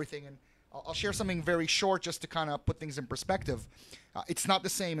 with everything, and I'll share something very short just to kind of put things in perspective. It's not the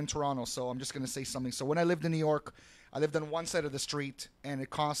same in Toronto, so I'm just going to say something. So when I lived in New York, I lived on one side of the street, and it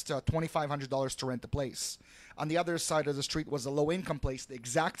cost $2,500 to rent a place. On the other side of the street was a low-income place. The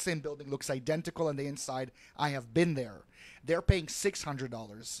exact same building, looks identical on the inside. I have been there. They're paying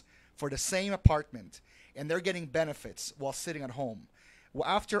 $600 for the same apartment, and they're getting benefits while sitting at home. Well,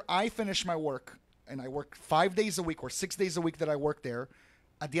 after I finish my work, and I work 5 days a week or 6 days a week that I work there,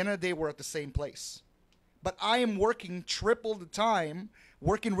 at the end of the day, we're at the same place. But I am working triple the time,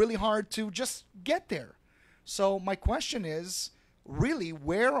 working really hard to just get there. So my question is, really,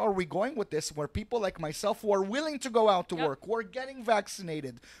 where are we going with this, where people like myself who are willing to go out to work, who are getting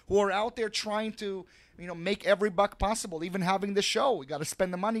vaccinated, who are out there trying to, make every buck possible, even having the show, we got to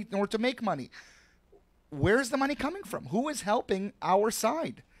spend the money in order to make money. Where's the money coming from? Who is helping our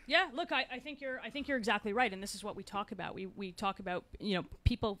side? Yeah, look, I think you're exactly right, and this is what we talk about. We talk about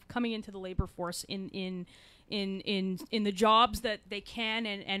people coming into the labor force in the jobs that they can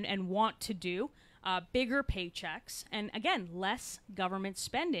and want to do. Bigger paychecks, and again, less government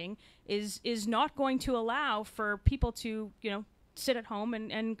spending is not going to allow for people to sit at home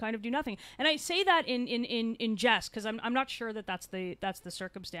and kind of do nothing. And I say that in jest, because I'm not sure that that's the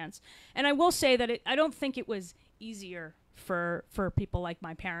circumstance. And I will say that I don't think it was easier for people like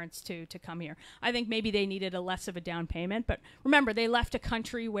my parents to come here. I think maybe they needed a less of a down payment, but remember, they left a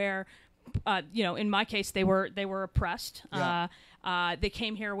country where in my case, they were oppressed. Yeah. They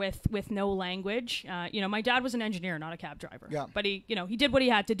came here with no language. My dad was an engineer, not a cab driver. Yeah. But he did what he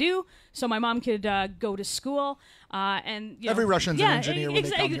had to do, so my mom could go to school. And every Russian's an engineer when they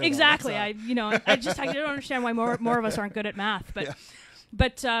come here. Exactly. I don't understand why more of us aren't good at math. But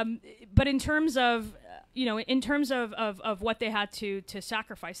but in terms of of what they had to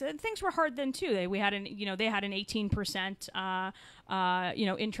sacrifice, things were hard then too. They had an 18%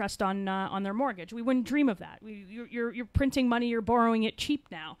 interest on their mortgage. We wouldn't dream of that. You're printing money, you're borrowing it cheap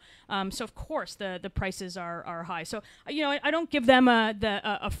now. So of course the prices are high. So I don't give them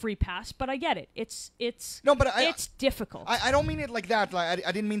a free pass, but I get it. It's difficult. I don't mean it like that. Like,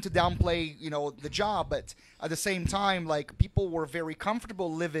 I didn't mean to downplay the job, but at the same time, like, people were very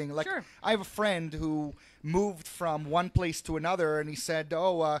comfortable living. Like, Sure. I have a friend who moved from one place to another, and he said,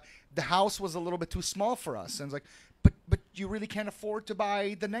 the house was a little bit too small for us. And it's like, but you really can't afford to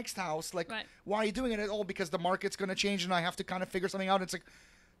buy the next house. Like, Right. why are you doing it at all? Because the market's going to change, and I have to kind of figure something out. It's like,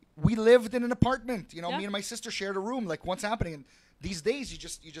 we lived in an apartment. Yeah. Me and my sister shared a room. Like, what's happening? And these days, you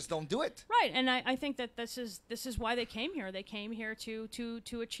just don't do it. Right, and I think that this is why they came here. They came here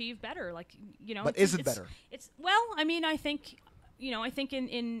to achieve better. Like, But is it better? It's well, I mean, I think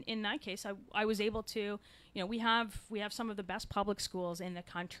in that case, I was able to, we have some of the best public schools in the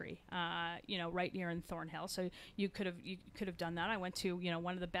country, right here in Thornhill. So you could have done that. I went to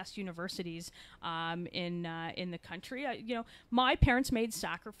one of the best universities in the country. My parents made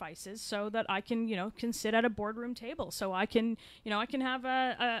sacrifices so that I can sit at a boardroom table. So I can have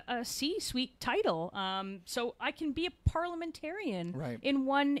a C-suite title. So I can be a parliamentarian Right. in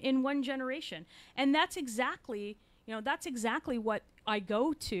one generation, and that's exactly what I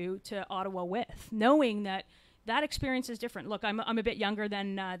go to Ottawa with, knowing that experience is different. Look, I'm a bit younger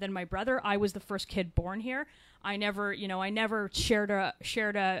than my brother. I was the first kid born here. I never shared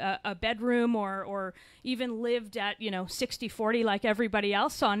a bedroom or even lived at 60-40 like everybody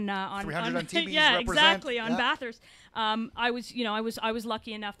else on 300 on TVs yeah, represent. exactly, on Yeah. Bathurst. I was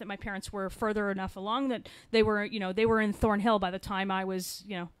lucky enough that my parents were further enough along that they were in Thornhill by the time I was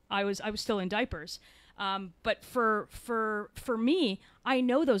still in diapers. But for me, I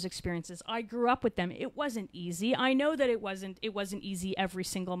know those experiences. I grew up with them. It wasn't easy. I know that it wasn't easy every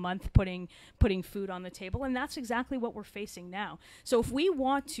single month putting food on the table, and that's exactly what we're facing now. So if we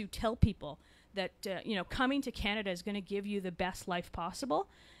want to tell people that coming to Canada is going to give you the best life possible,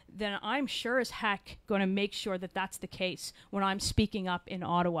 then I'm sure as heck going to make sure that that's the case when I'm speaking up in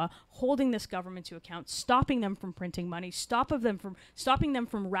Ottawa, holding this government to account, stopping them from printing money, stopping them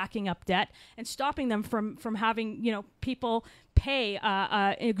from racking up debt, and stopping them from having people pay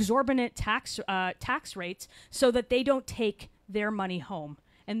exorbitant tax rates so that they don't take their money home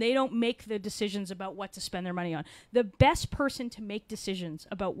and they don't make the decisions about what to spend their money on. The best person to make decisions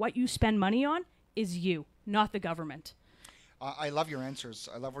about what you spend money on is you, not the government. I love your answers.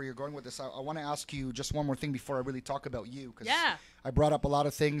 I love where you're going with this. I want to ask you just one more thing before I really talk about you. Cause Yeah. I brought up a lot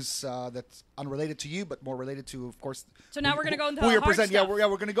of things that's unrelated to you, but more related to, of course. So now we're going to go into who the you're hard present. stuff. Yeah,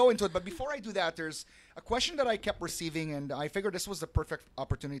 we're going to go into it. But before I do that, there's a question that I kept receiving, and I figured this was the perfect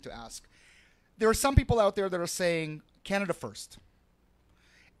opportunity to ask. There are some people out there that are saying Canada first.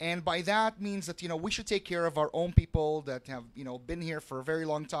 And by that means that, we should take care of our own people that have, been here for a very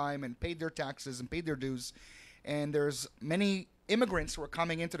long time and paid their taxes and paid their dues. And there's many immigrants who are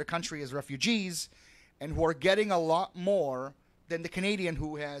coming into the country as refugees and who are getting a lot more than the Canadian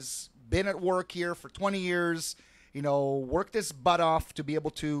who has been at work here for 20 years, worked his butt off to be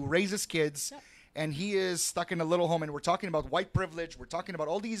able to raise his kids. Yep. And he is stuck in a little home. And we're talking about white privilege. We're talking about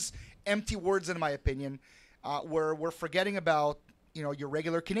all these empty words, in my opinion, where we're forgetting about your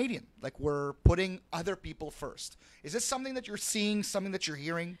regular Canadian. Like, we're putting other people first. Is this something that you're seeing, something that you're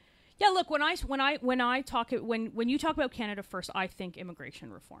hearing? Yeah, look, when you talk about Canada first, I think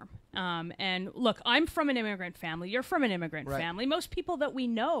immigration reform. And look, I'm from an immigrant family. You're from an immigrant Right. family. Most people that we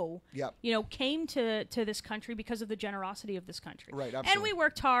know, Yep. came to this country because of the generosity of this country. Right, And absolutely. we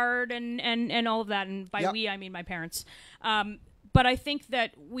worked hard and all of that. And by Yep. we, I mean my parents. But I think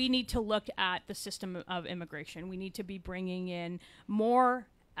that we need to look at the system of immigration. We need to be bringing in more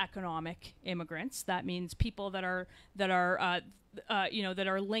economic immigrants. That means people that are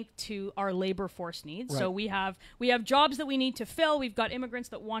linked to our labor force needs. Right. So we have jobs that we need to fill. We've got immigrants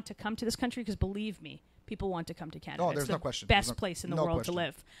that want to come to this country because, believe me, people want to come to Canada. Oh, there's it's the no question. best There's place in the no world question. to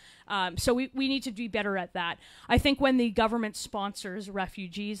live. So we need to be better at that. I think when the government sponsors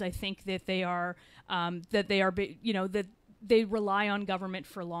refugees, I think that that they rely on government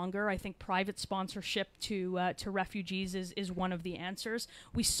for longer. I think private sponsorship to refugees is one of the answers.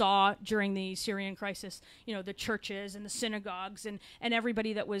 We saw during the Syrian crisis, the churches and the synagogues and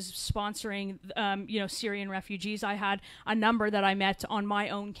everybody that was sponsoring, Syrian refugees. I had a number that I met on my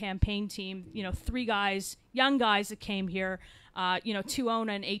own campaign team, 3 guys, young guys that came here, 2 own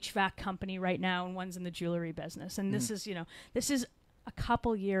an HVAC company right now, and one's in the jewelry business. And this is a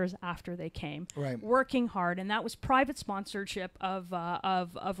couple years after they came, Right. working hard, and that was private sponsorship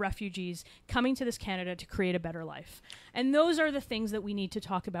of refugees coming to this Canada to create a better life. And those are the things that we need to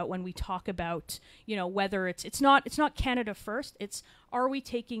talk about when we talk about, you know, whether it's not Canada first. It's, are we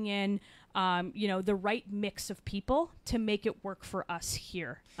taking in you know, the right mix of people to make it work for us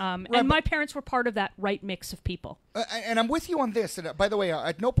here? Right, and my parents were part of that right mix of people. And I'm with you on this. And by the way,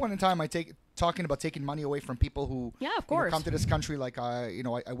 at no point in time talking about taking money away from people who Yeah, of you know, course. come to this country. Like, you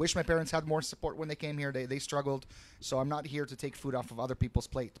know, I wish my parents had more support when they came here. They struggled. So I'm not here to take food off of other people's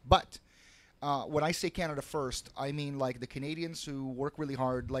plate. But when I say Canada first, I mean like the Canadians who work really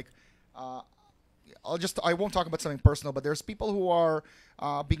hard. Like, I won't talk about something personal, but there's people who are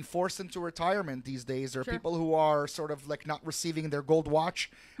being forced into retirement these days. There are Sure. people who are sort of like not receiving their gold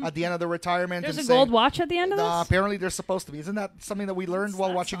watch at the end of their retirement. There's and a saying, gold watch at the end of this? apparently, there's supposed to be. Isn't that something that we learned while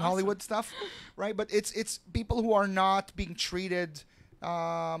That's watching awesome. Hollywood stuff? Right? But it's people who are not being treated,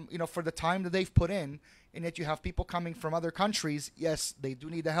 you know, for the time that they've put in. And yet you have people coming from other countries. Yes, they do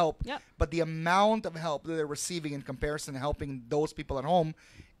need the help. Yep. But the amount of help that they're receiving in comparison to helping those people at home,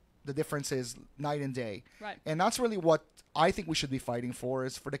 the difference is night and day. Right. And that's really what I think we should be fighting for,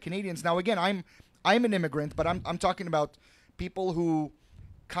 is for the Canadians. Now, again, I'm an immigrant, but I'm talking about people who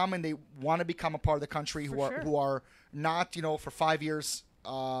come and they want to become a part of the country, For who are sure. who are not, you know, for 5 years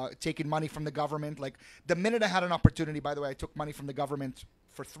taking money from the government. Like, the minute I had an opportunity, by the way, I took money from the government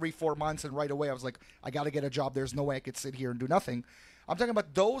for 3-4 months, and right away I was like, I got to get a job. There's no way I could sit here and do nothing. I'm talking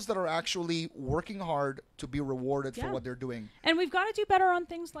about those that are actually working hard to be rewarded for Yeah. what they're doing. And we've got to do better on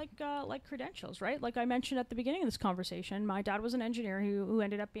things like credentials, right? Like I mentioned at the beginning of this conversation, my dad was an engineer who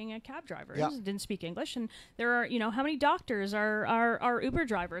ended up being a cab driver. Yeah. He didn't speak English, and there are, you know, how many doctors are Uber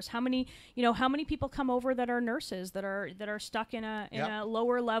drivers? How many people come over that are nurses that are stuck in a Yeah.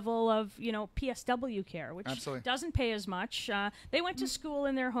 lower level of, you know, PSW care, which Absolutely. doesn't pay as much. They went to school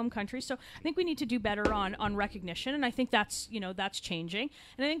in their home country, so I think we need to do better on recognition, and I think that's changing. And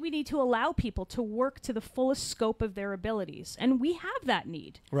I think we need to allow people to work to the fullest scope of their abilities. And we have that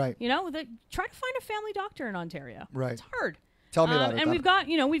need. Right. You know, try to find a family doctor in Ontario. Right. It's hard. Tell me about it. And we've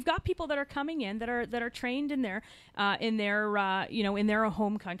got people that are coming in that are trained in their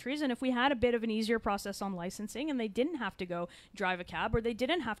home countries. And if we had a bit of an easier process on licensing, and they didn't have to go drive a cab, or they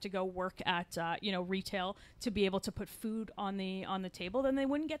didn't have to go work at retail to be able to put food on the table, then they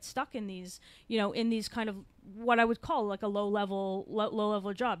wouldn't get stuck in these kind of what I would call like a low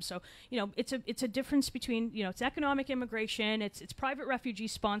level job. So, you know, it's a difference between, you know, it's economic immigration, it's private refugee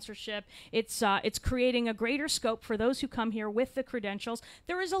sponsorship, it's creating a greater scope for those who come here with the credentials.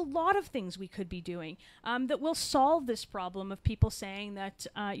 There is a lot of things we could be doing that will solve this problem of people saying that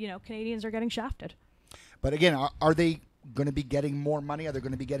Canadians are getting shafted. But again, are they going to be getting more money? Are they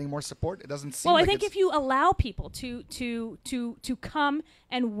going to be getting more support? It doesn't seem Well, like I think it's- if you allow people to come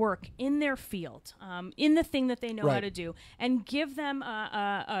and work in their field, in the thing that they know how Right. to do, and give them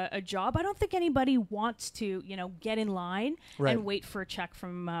a job, I don't think anybody wants to, you know, get in line Right. and wait for a check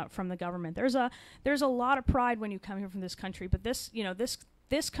from the government. There's a lot of pride when you come here from this country, but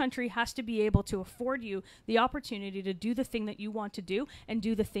this country has to be able to afford you the opportunity to do the thing that you want to do and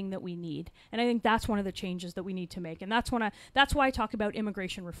do the thing that we need. And I think that's one of the changes that we need to make. And that's why I talk about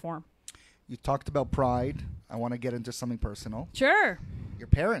immigration reform. You talked about pride. I want to get into something personal. Sure. Your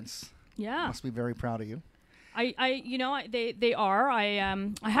parents Yeah. must be very proud of you. They are.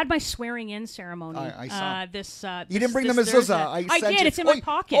 I had my swearing in ceremony. I saw. This. You didn't bring the this mezuzah. Thursday. I sent did. you- It's in my Oi,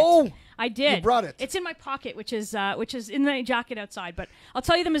 pocket. oh, I did. you brought it. It's in my pocket, which is in the jacket outside. But I'll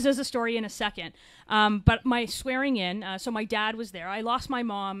tell you the mezuzah story in a second. But my swearing in. So my dad was there. I lost my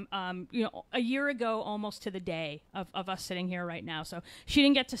mom. A year ago, almost to the day of us sitting here right now. So she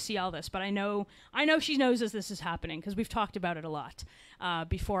didn't get to see all this, but I know she knows as this is happening because we've talked about it a lot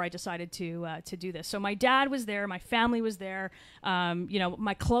before I decided to do this. So my dad was there. My family was there.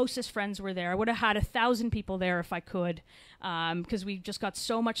 My closest friends were there. I would have had 1,000 people there if I could, because we just got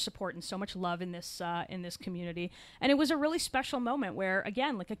so much support and so much love in this community. And it was a really special moment where,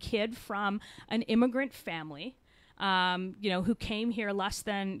 again, like a kid from an immigrant family, who came here less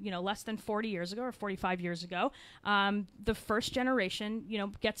than 40 years ago or 45 years ago, the first generation,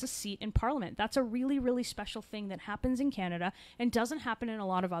 gets a seat in Parliament. That's a really, really special thing that happens in Canada and doesn't happen in a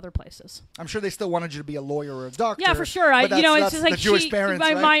lot of other places. I'm sure they still wanted you to be a lawyer or a doctor. Yeah, for sure. But that's it's just like the Jewish parents,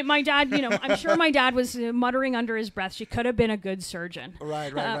 right? my dad. I'm sure my dad was muttering under his breath. She could have been a good surgeon.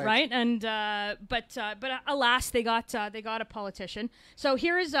 Right. Right. And but alas, they got a politician. So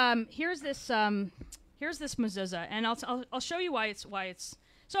here's this mezuzah, and I'll show you why it's.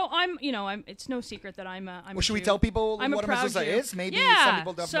 So it's no secret that I'm Well, should we tell people what a mezuzah is? Maybe some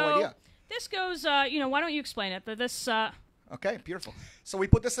people have no idea. This goes. Why don't you explain it? Okay, beautiful. So we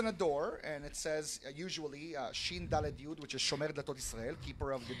put this in a door, and it says usually Shin Daled Yud, which is Shomer Datot Israel,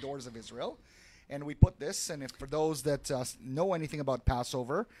 keeper of the doors of Israel. And we put this, and if for those that know anything about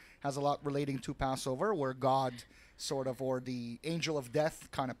Passover, has a lot relating to Passover, where God sort of, or the angel of death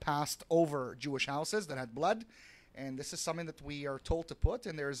kind of passed over Jewish houses that had blood. And this is something that we are told to put,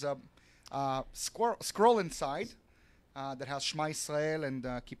 and there's a scroll inside that has Shema Israel and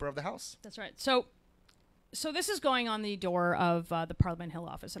keeper of the house. That's right. So this is going on the door of the Parliament Hill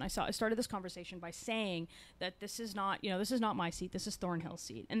office, and I started this conversation by saying that this is not my seat. This is Thornhill's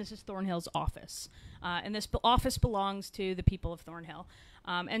seat, and this is Thornhill's office, and this office belongs to the people of Thornhill.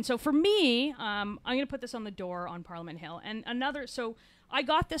 And so for me, I'm going to put this on the door on Parliament Hill. And so I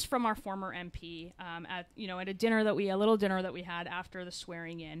got this from our former MP at a little dinner that we had after the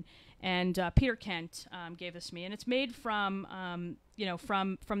swearing in. And Peter Kent gave this to me, and it's made from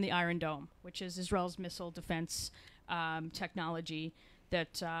the Iron Dome, which is Israel's missile defense technology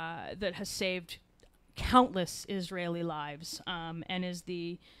that has saved countless Israeli lives, and is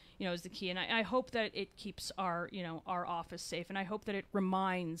the key. And I hope that it keeps our office safe, and I hope that it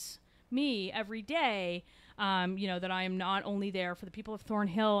reminds me every day, that I am not only there for the people of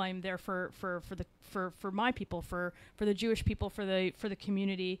Thornhill. I am there for my people, for the Jewish people, for the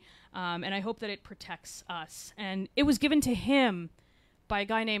community, and I hope that it protects us. And it was given to him by a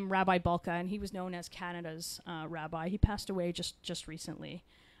guy named Rabbi Balka, and he was known as Canada's rabbi. He passed away just recently,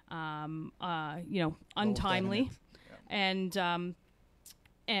 untimely, and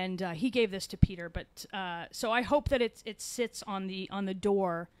he gave this to Peter. But so I hope that it sits on the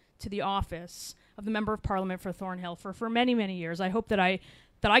door to the office of the Member of Parliament for Thornhill for many, many years. I hope that I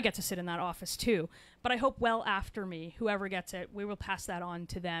get to sit in that office too. But I hope well after me, whoever gets it, we will pass that on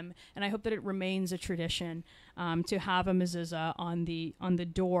to them. And I hope that it remains a tradition to have a mezuzah on the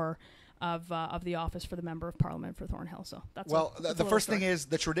door of the office for the Member of Parliament for Thornhill. So that's the first thing is,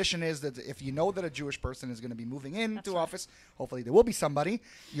 the tradition is that if you know that a Jewish person is going to be moving into office, hopefully there will be somebody,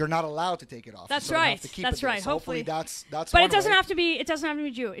 you're not allowed to take it off. That's so right. You have to keep That's it there. right. So hopefully that's But one it doesn't way. have to be. It doesn't have to be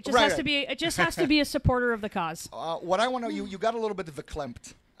Jew. It just has to be. It just has to be a supporter of the cause. What I want to know, you got a little bit of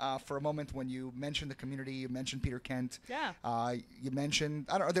verklempt for a moment when you mentioned the community. You mentioned Peter Kent. Yeah. You mentioned,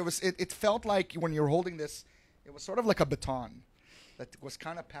 I don't know. There was. It felt like when you were holding this, it was sort of like a baton that was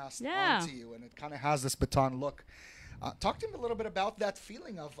kind of passed on to you, and it kind of has this baton look. Talk to me a little bit about that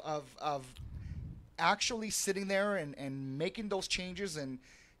feeling of actually sitting there and making those changes. And,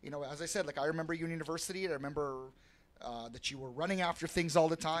 as I said, like I remember you in university, and I remember that you were running after things all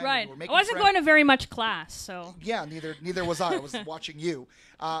the time. Right. You were I making wasn't going to very much class, so. Yeah, neither was I. I was watching you.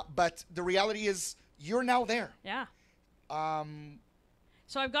 But the reality is you're now there. Yeah.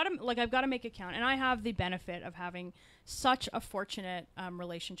 So I've got to make it count, and I have the benefit of having such a fortunate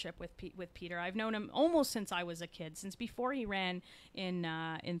relationship with Peter. I've known him almost since I was a kid, since before he ran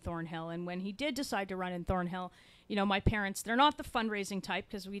in Thornhill, and when he did decide to run in Thornhill, my parents, they're not the fundraising type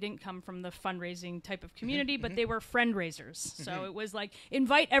because we didn't come from the fundraising type of community, but they were friend raisers. So it was like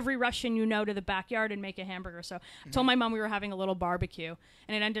invite every Russian to the backyard and make a hamburger. So I told my mom we were having a little barbecue,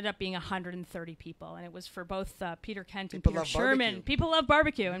 and it ended up being 130 people, and it was for both Peter Kent and Peter Sherman. Barbecue. People love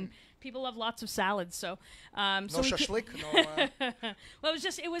barbecue, and people love lots of salads. So no shashlik. Well,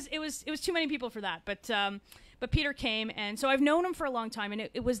 it was too many people for that, but Peter came, and so I've known him for a long time, and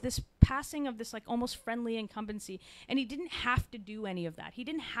it was this passing of this like almost friendly incumbency, and he didn't have to do any of that. He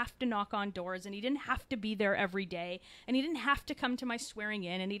didn't have to knock on doors, and he didn't have to be there every day, and he didn't have to come to my swearing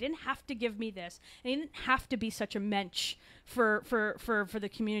in, and he didn't have to give me this, and he didn't have to be such a mensch for the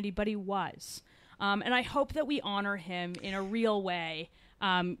community, but he was. And I hope that we honor him in a real way.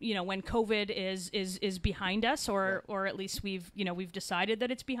 When COVID is behind us, or at least we've decided that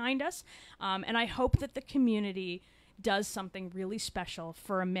it's behind us, and I hope that the community does something really special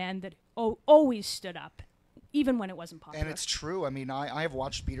for a man that always stood up, even when it wasn't popular. And it's true. I mean, I have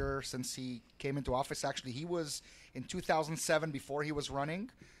watched Peter since he came into office. Actually, he was in 2007 before he was running.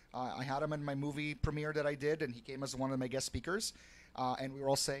 I had him in my movie premiere that I did, and he came as one of my guest speakers. And we were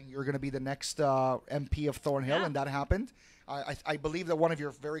all saying, you're going to be the next MP of Thornhill, and that happened. I believe that one of your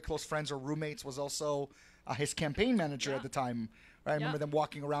very close friends or roommates was also his campaign manager at the time. Right? I remember them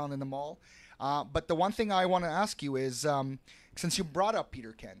walking around in the mall. But the one thing I want to ask you is, since you brought up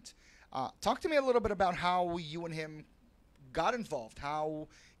Peter Kent, talk to me a little bit about how you and him got involved.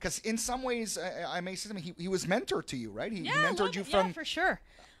 Because in some ways, I may say something, he was mentor to you, right? He mentored you from... Yeah, for sure.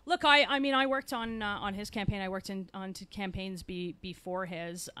 Look, I mean, I worked on his campaign. I worked on campaigns before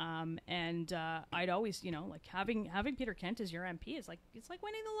his, and I'd always, like having Peter Kent as your MP is like it's like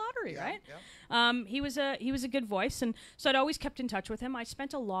winning the lottery, right? Yeah. He was a good voice, and so I'd always kept in touch with him. I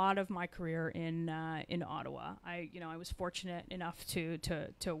spent a lot of my career in Ottawa. I was fortunate enough to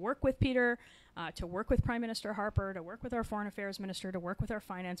work with Peter. To work with Prime Minister Harper, to work with our Foreign Affairs Minister, to work with our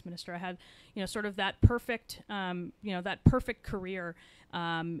Finance Minister. I had, sort of that perfect, career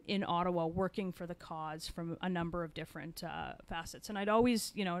in Ottawa, working for the cause from a number of different facets. And I'd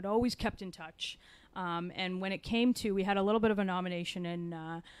always kept in touch. And when it came to, we had a little bit of a nomination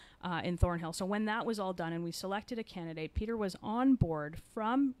in Thornhill. So when that was all done and we selected a candidate, Peter was on board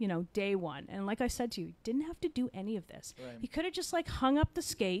from, day one. And like I said to you, he didn't have to do any of this. Right. He could have just hung up the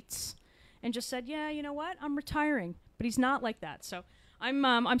skates and just said, yeah, you know what, I'm retiring. But he's not like that. So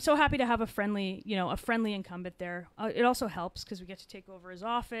I'm so happy to have a friendly incumbent there. It also helps because we get to take over his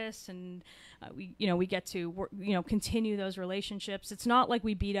office, and we get to continue those relationships. It's not like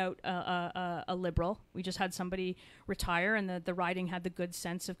we beat out a Liberal. We just had somebody retire, and the riding had the good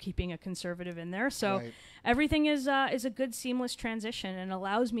sense of keeping a Conservative in there. So Right. everything is a good seamless transition, and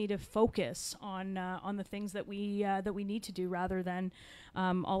allows me to focus on the things that we need to do, rather than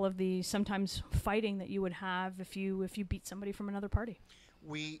all of the sometimes fighting that you would have if you beat somebody from another party.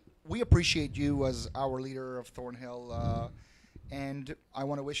 We appreciate you as our leader of Thornhill, and I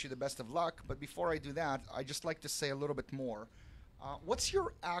want to wish you the best of luck. But before I do that, I just like to say a little bit more. What's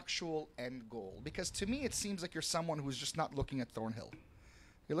your actual end goal? Because to me, it seems like you're someone who's just not looking at Thornhill.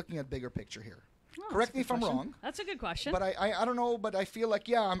 You're looking at bigger picture here. Oh, Correct that's a me if good I'm question. wrong. That's a good question. But I don't know, but I feel like,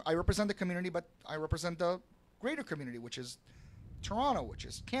 I represent the community, but I represent the greater community, which is Toronto, which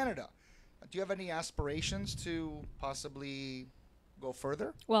is Canada. Do you have any aspirations to possibly go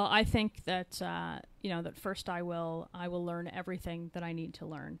further? Well, I think that that first I will learn everything that I need to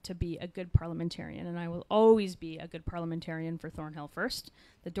learn to be a good parliamentarian, and I will always be a good parliamentarian for Thornhill first.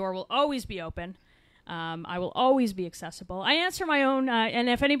 The door will always be open. I will always be accessible. I answer my own, and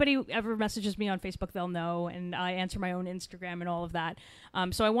if anybody ever messages me on Facebook, they'll know, and I answer my own Instagram and all of that.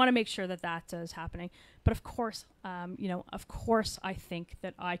 So I want to make sure that is happening. But of course, I think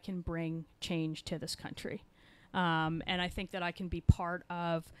that I can bring change to this country. And I think that I can be part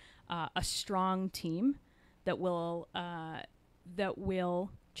of a strong team that will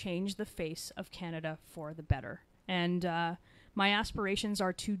change the face of Canada for the better. And my aspirations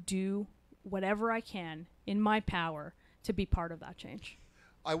are to do whatever I can in my power to be part of that change.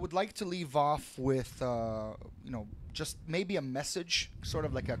 I would like to leave off with, just maybe a message, sort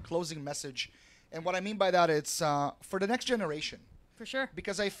of like a closing message. And what I mean by that, it's for the next generation. For sure.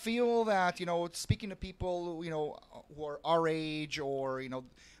 Because I feel that, speaking to people, who are our age, or,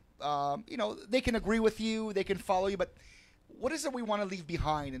 they can agree with you, they can follow you, but what is it we want to leave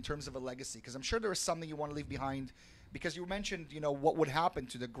behind in terms of a legacy? Because I'm sure there is something you want to leave behind, because you mentioned, what would happen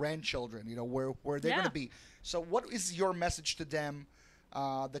to the grandchildren, where they're going to be. So what is your message to them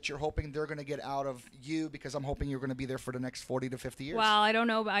that you're hoping they're going to get out of you? Because I'm hoping you're going to be there for the next 40 to 50 years. Well, I don't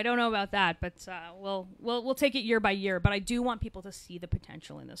know about that, but we'll take it year by year. But I do want people to see the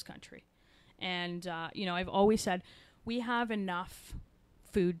potential in this country, and I've always said we have enough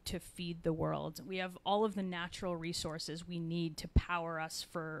food to feed the world. We have all of the natural resources we need to power us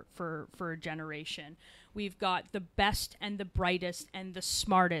for a generation. We've got the best and the brightest and the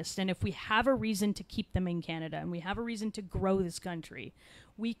smartest. And if we have a reason to keep them in Canada, and we have a reason to grow this country,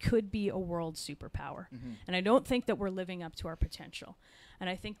 we could be a world superpower. Mm-hmm. And I don't think that we're living up to our potential. And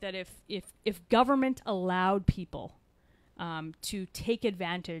I think that if government allowed people to take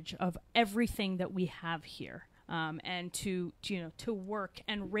advantage of everything that we have here, and to work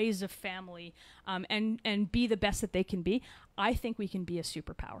and raise a family, and be the best that they can be, I think we can be a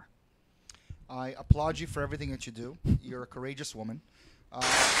superpower. I applaud you for everything that you do. You're a courageous woman. There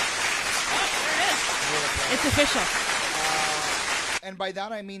it is. It's official. And by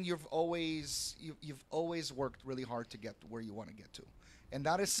that I mean you've always worked really hard to get where you want to get to, and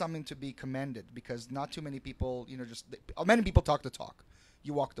that is something to be commended, because not too many people, many people talk the talk.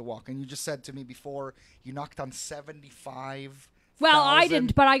 You walk the walk, and you just said to me before you knocked on 75. Well, I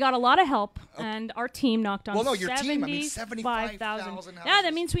didn't, but I got a lot of help, and our team knocked on. Well, no, your team. I mean, 75,000 houses. Yeah,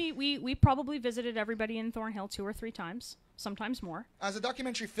 that means we probably visited everybody in Thornhill 2 or 3 times, sometimes more. As a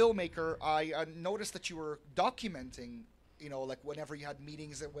documentary filmmaker, I noticed that you were documenting, like whenever you had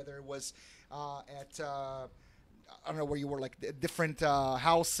meetings, whether it was at I don't know where you were, like different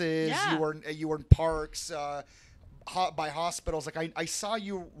houses. Yeah. You were in parks. by hospitals. Like I saw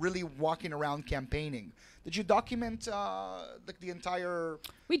you really walking around campaigning. Did you document like the entire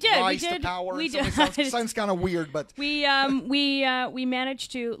We did. rise we did. to power? We Something did. sounds kind of weird, but We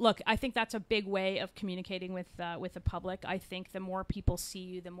managed to look. I think that's a big way of communicating with the public. I think the more people see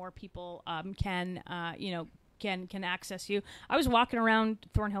you, the more people can can access you. I was walking around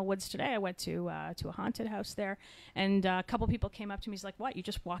Thornhill Woods today. I went to a haunted house there, and a couple people came up to me. He's like, "What? You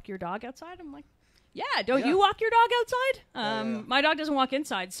just walk your dog outside?" I'm like, "Yeah, don't you walk your dog outside?" Yeah. My dog doesn't walk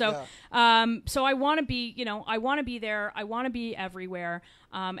inside, so so I want to be, I want to be there. I want to be everywhere,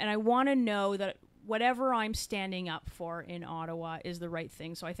 and I want to know that whatever I'm standing up for in Ottawa is the right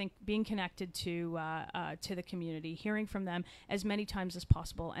thing. So I think being connected to the community, hearing from them as many times as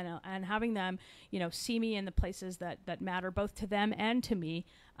possible, and having them, see me in the places that matter both to them and to me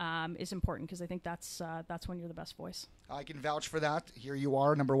is important, because I think that's when you're the best voice. I can vouch for that. Here you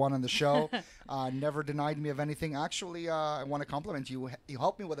are, number one on the show. Never denied me of anything. Actually, I want to compliment you. You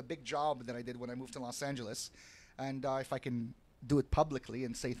helped me with a big job that I did when I moved to Los Angeles, and if I can do it publicly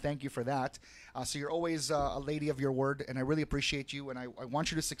and say thank you for that. So you're always a lady of your word, and I really appreciate you, and I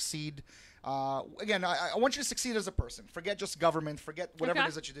want you to succeed. Again, I want you to succeed as a person. Forget just government, forget whatever it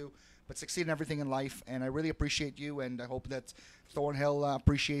is that you do, but succeed in everything in life. And I really appreciate you, and I hope that Thornhill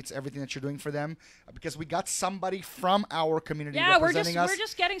appreciates everything that you're doing for them, because we got somebody from our community representing us. We're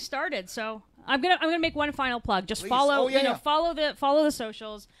just getting started. So I'm gonna make one final plug. Just Please. follow, Oh, follow the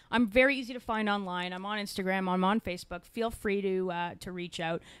socials. I'm very easy to find online. I'm on Instagram. I'm on Facebook. Feel free to reach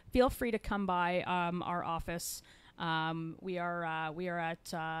out. Feel free to come by our office. We are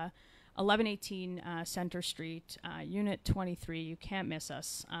at 1118 Center Street, Unit 23. You can't miss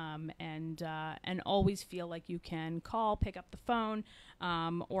us. And always feel like you can call, pick up the phone,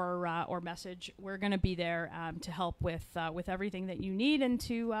 or message. We're going to be there to help with everything that you need, and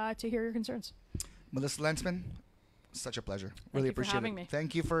to hear your concerns. Melissa Lensman, such a pleasure. Really appreciate having it. me.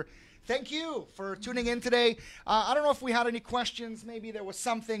 Thank you for tuning in today. I don't know if we had any questions. Maybe there was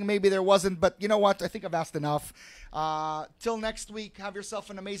something. Maybe there wasn't. But you know what? I think I've asked enough. Till next week, have yourself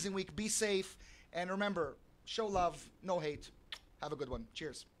an amazing week. Be safe. And remember, show love, no hate. Have a good one.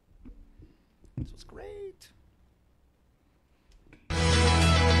 Cheers. This was great.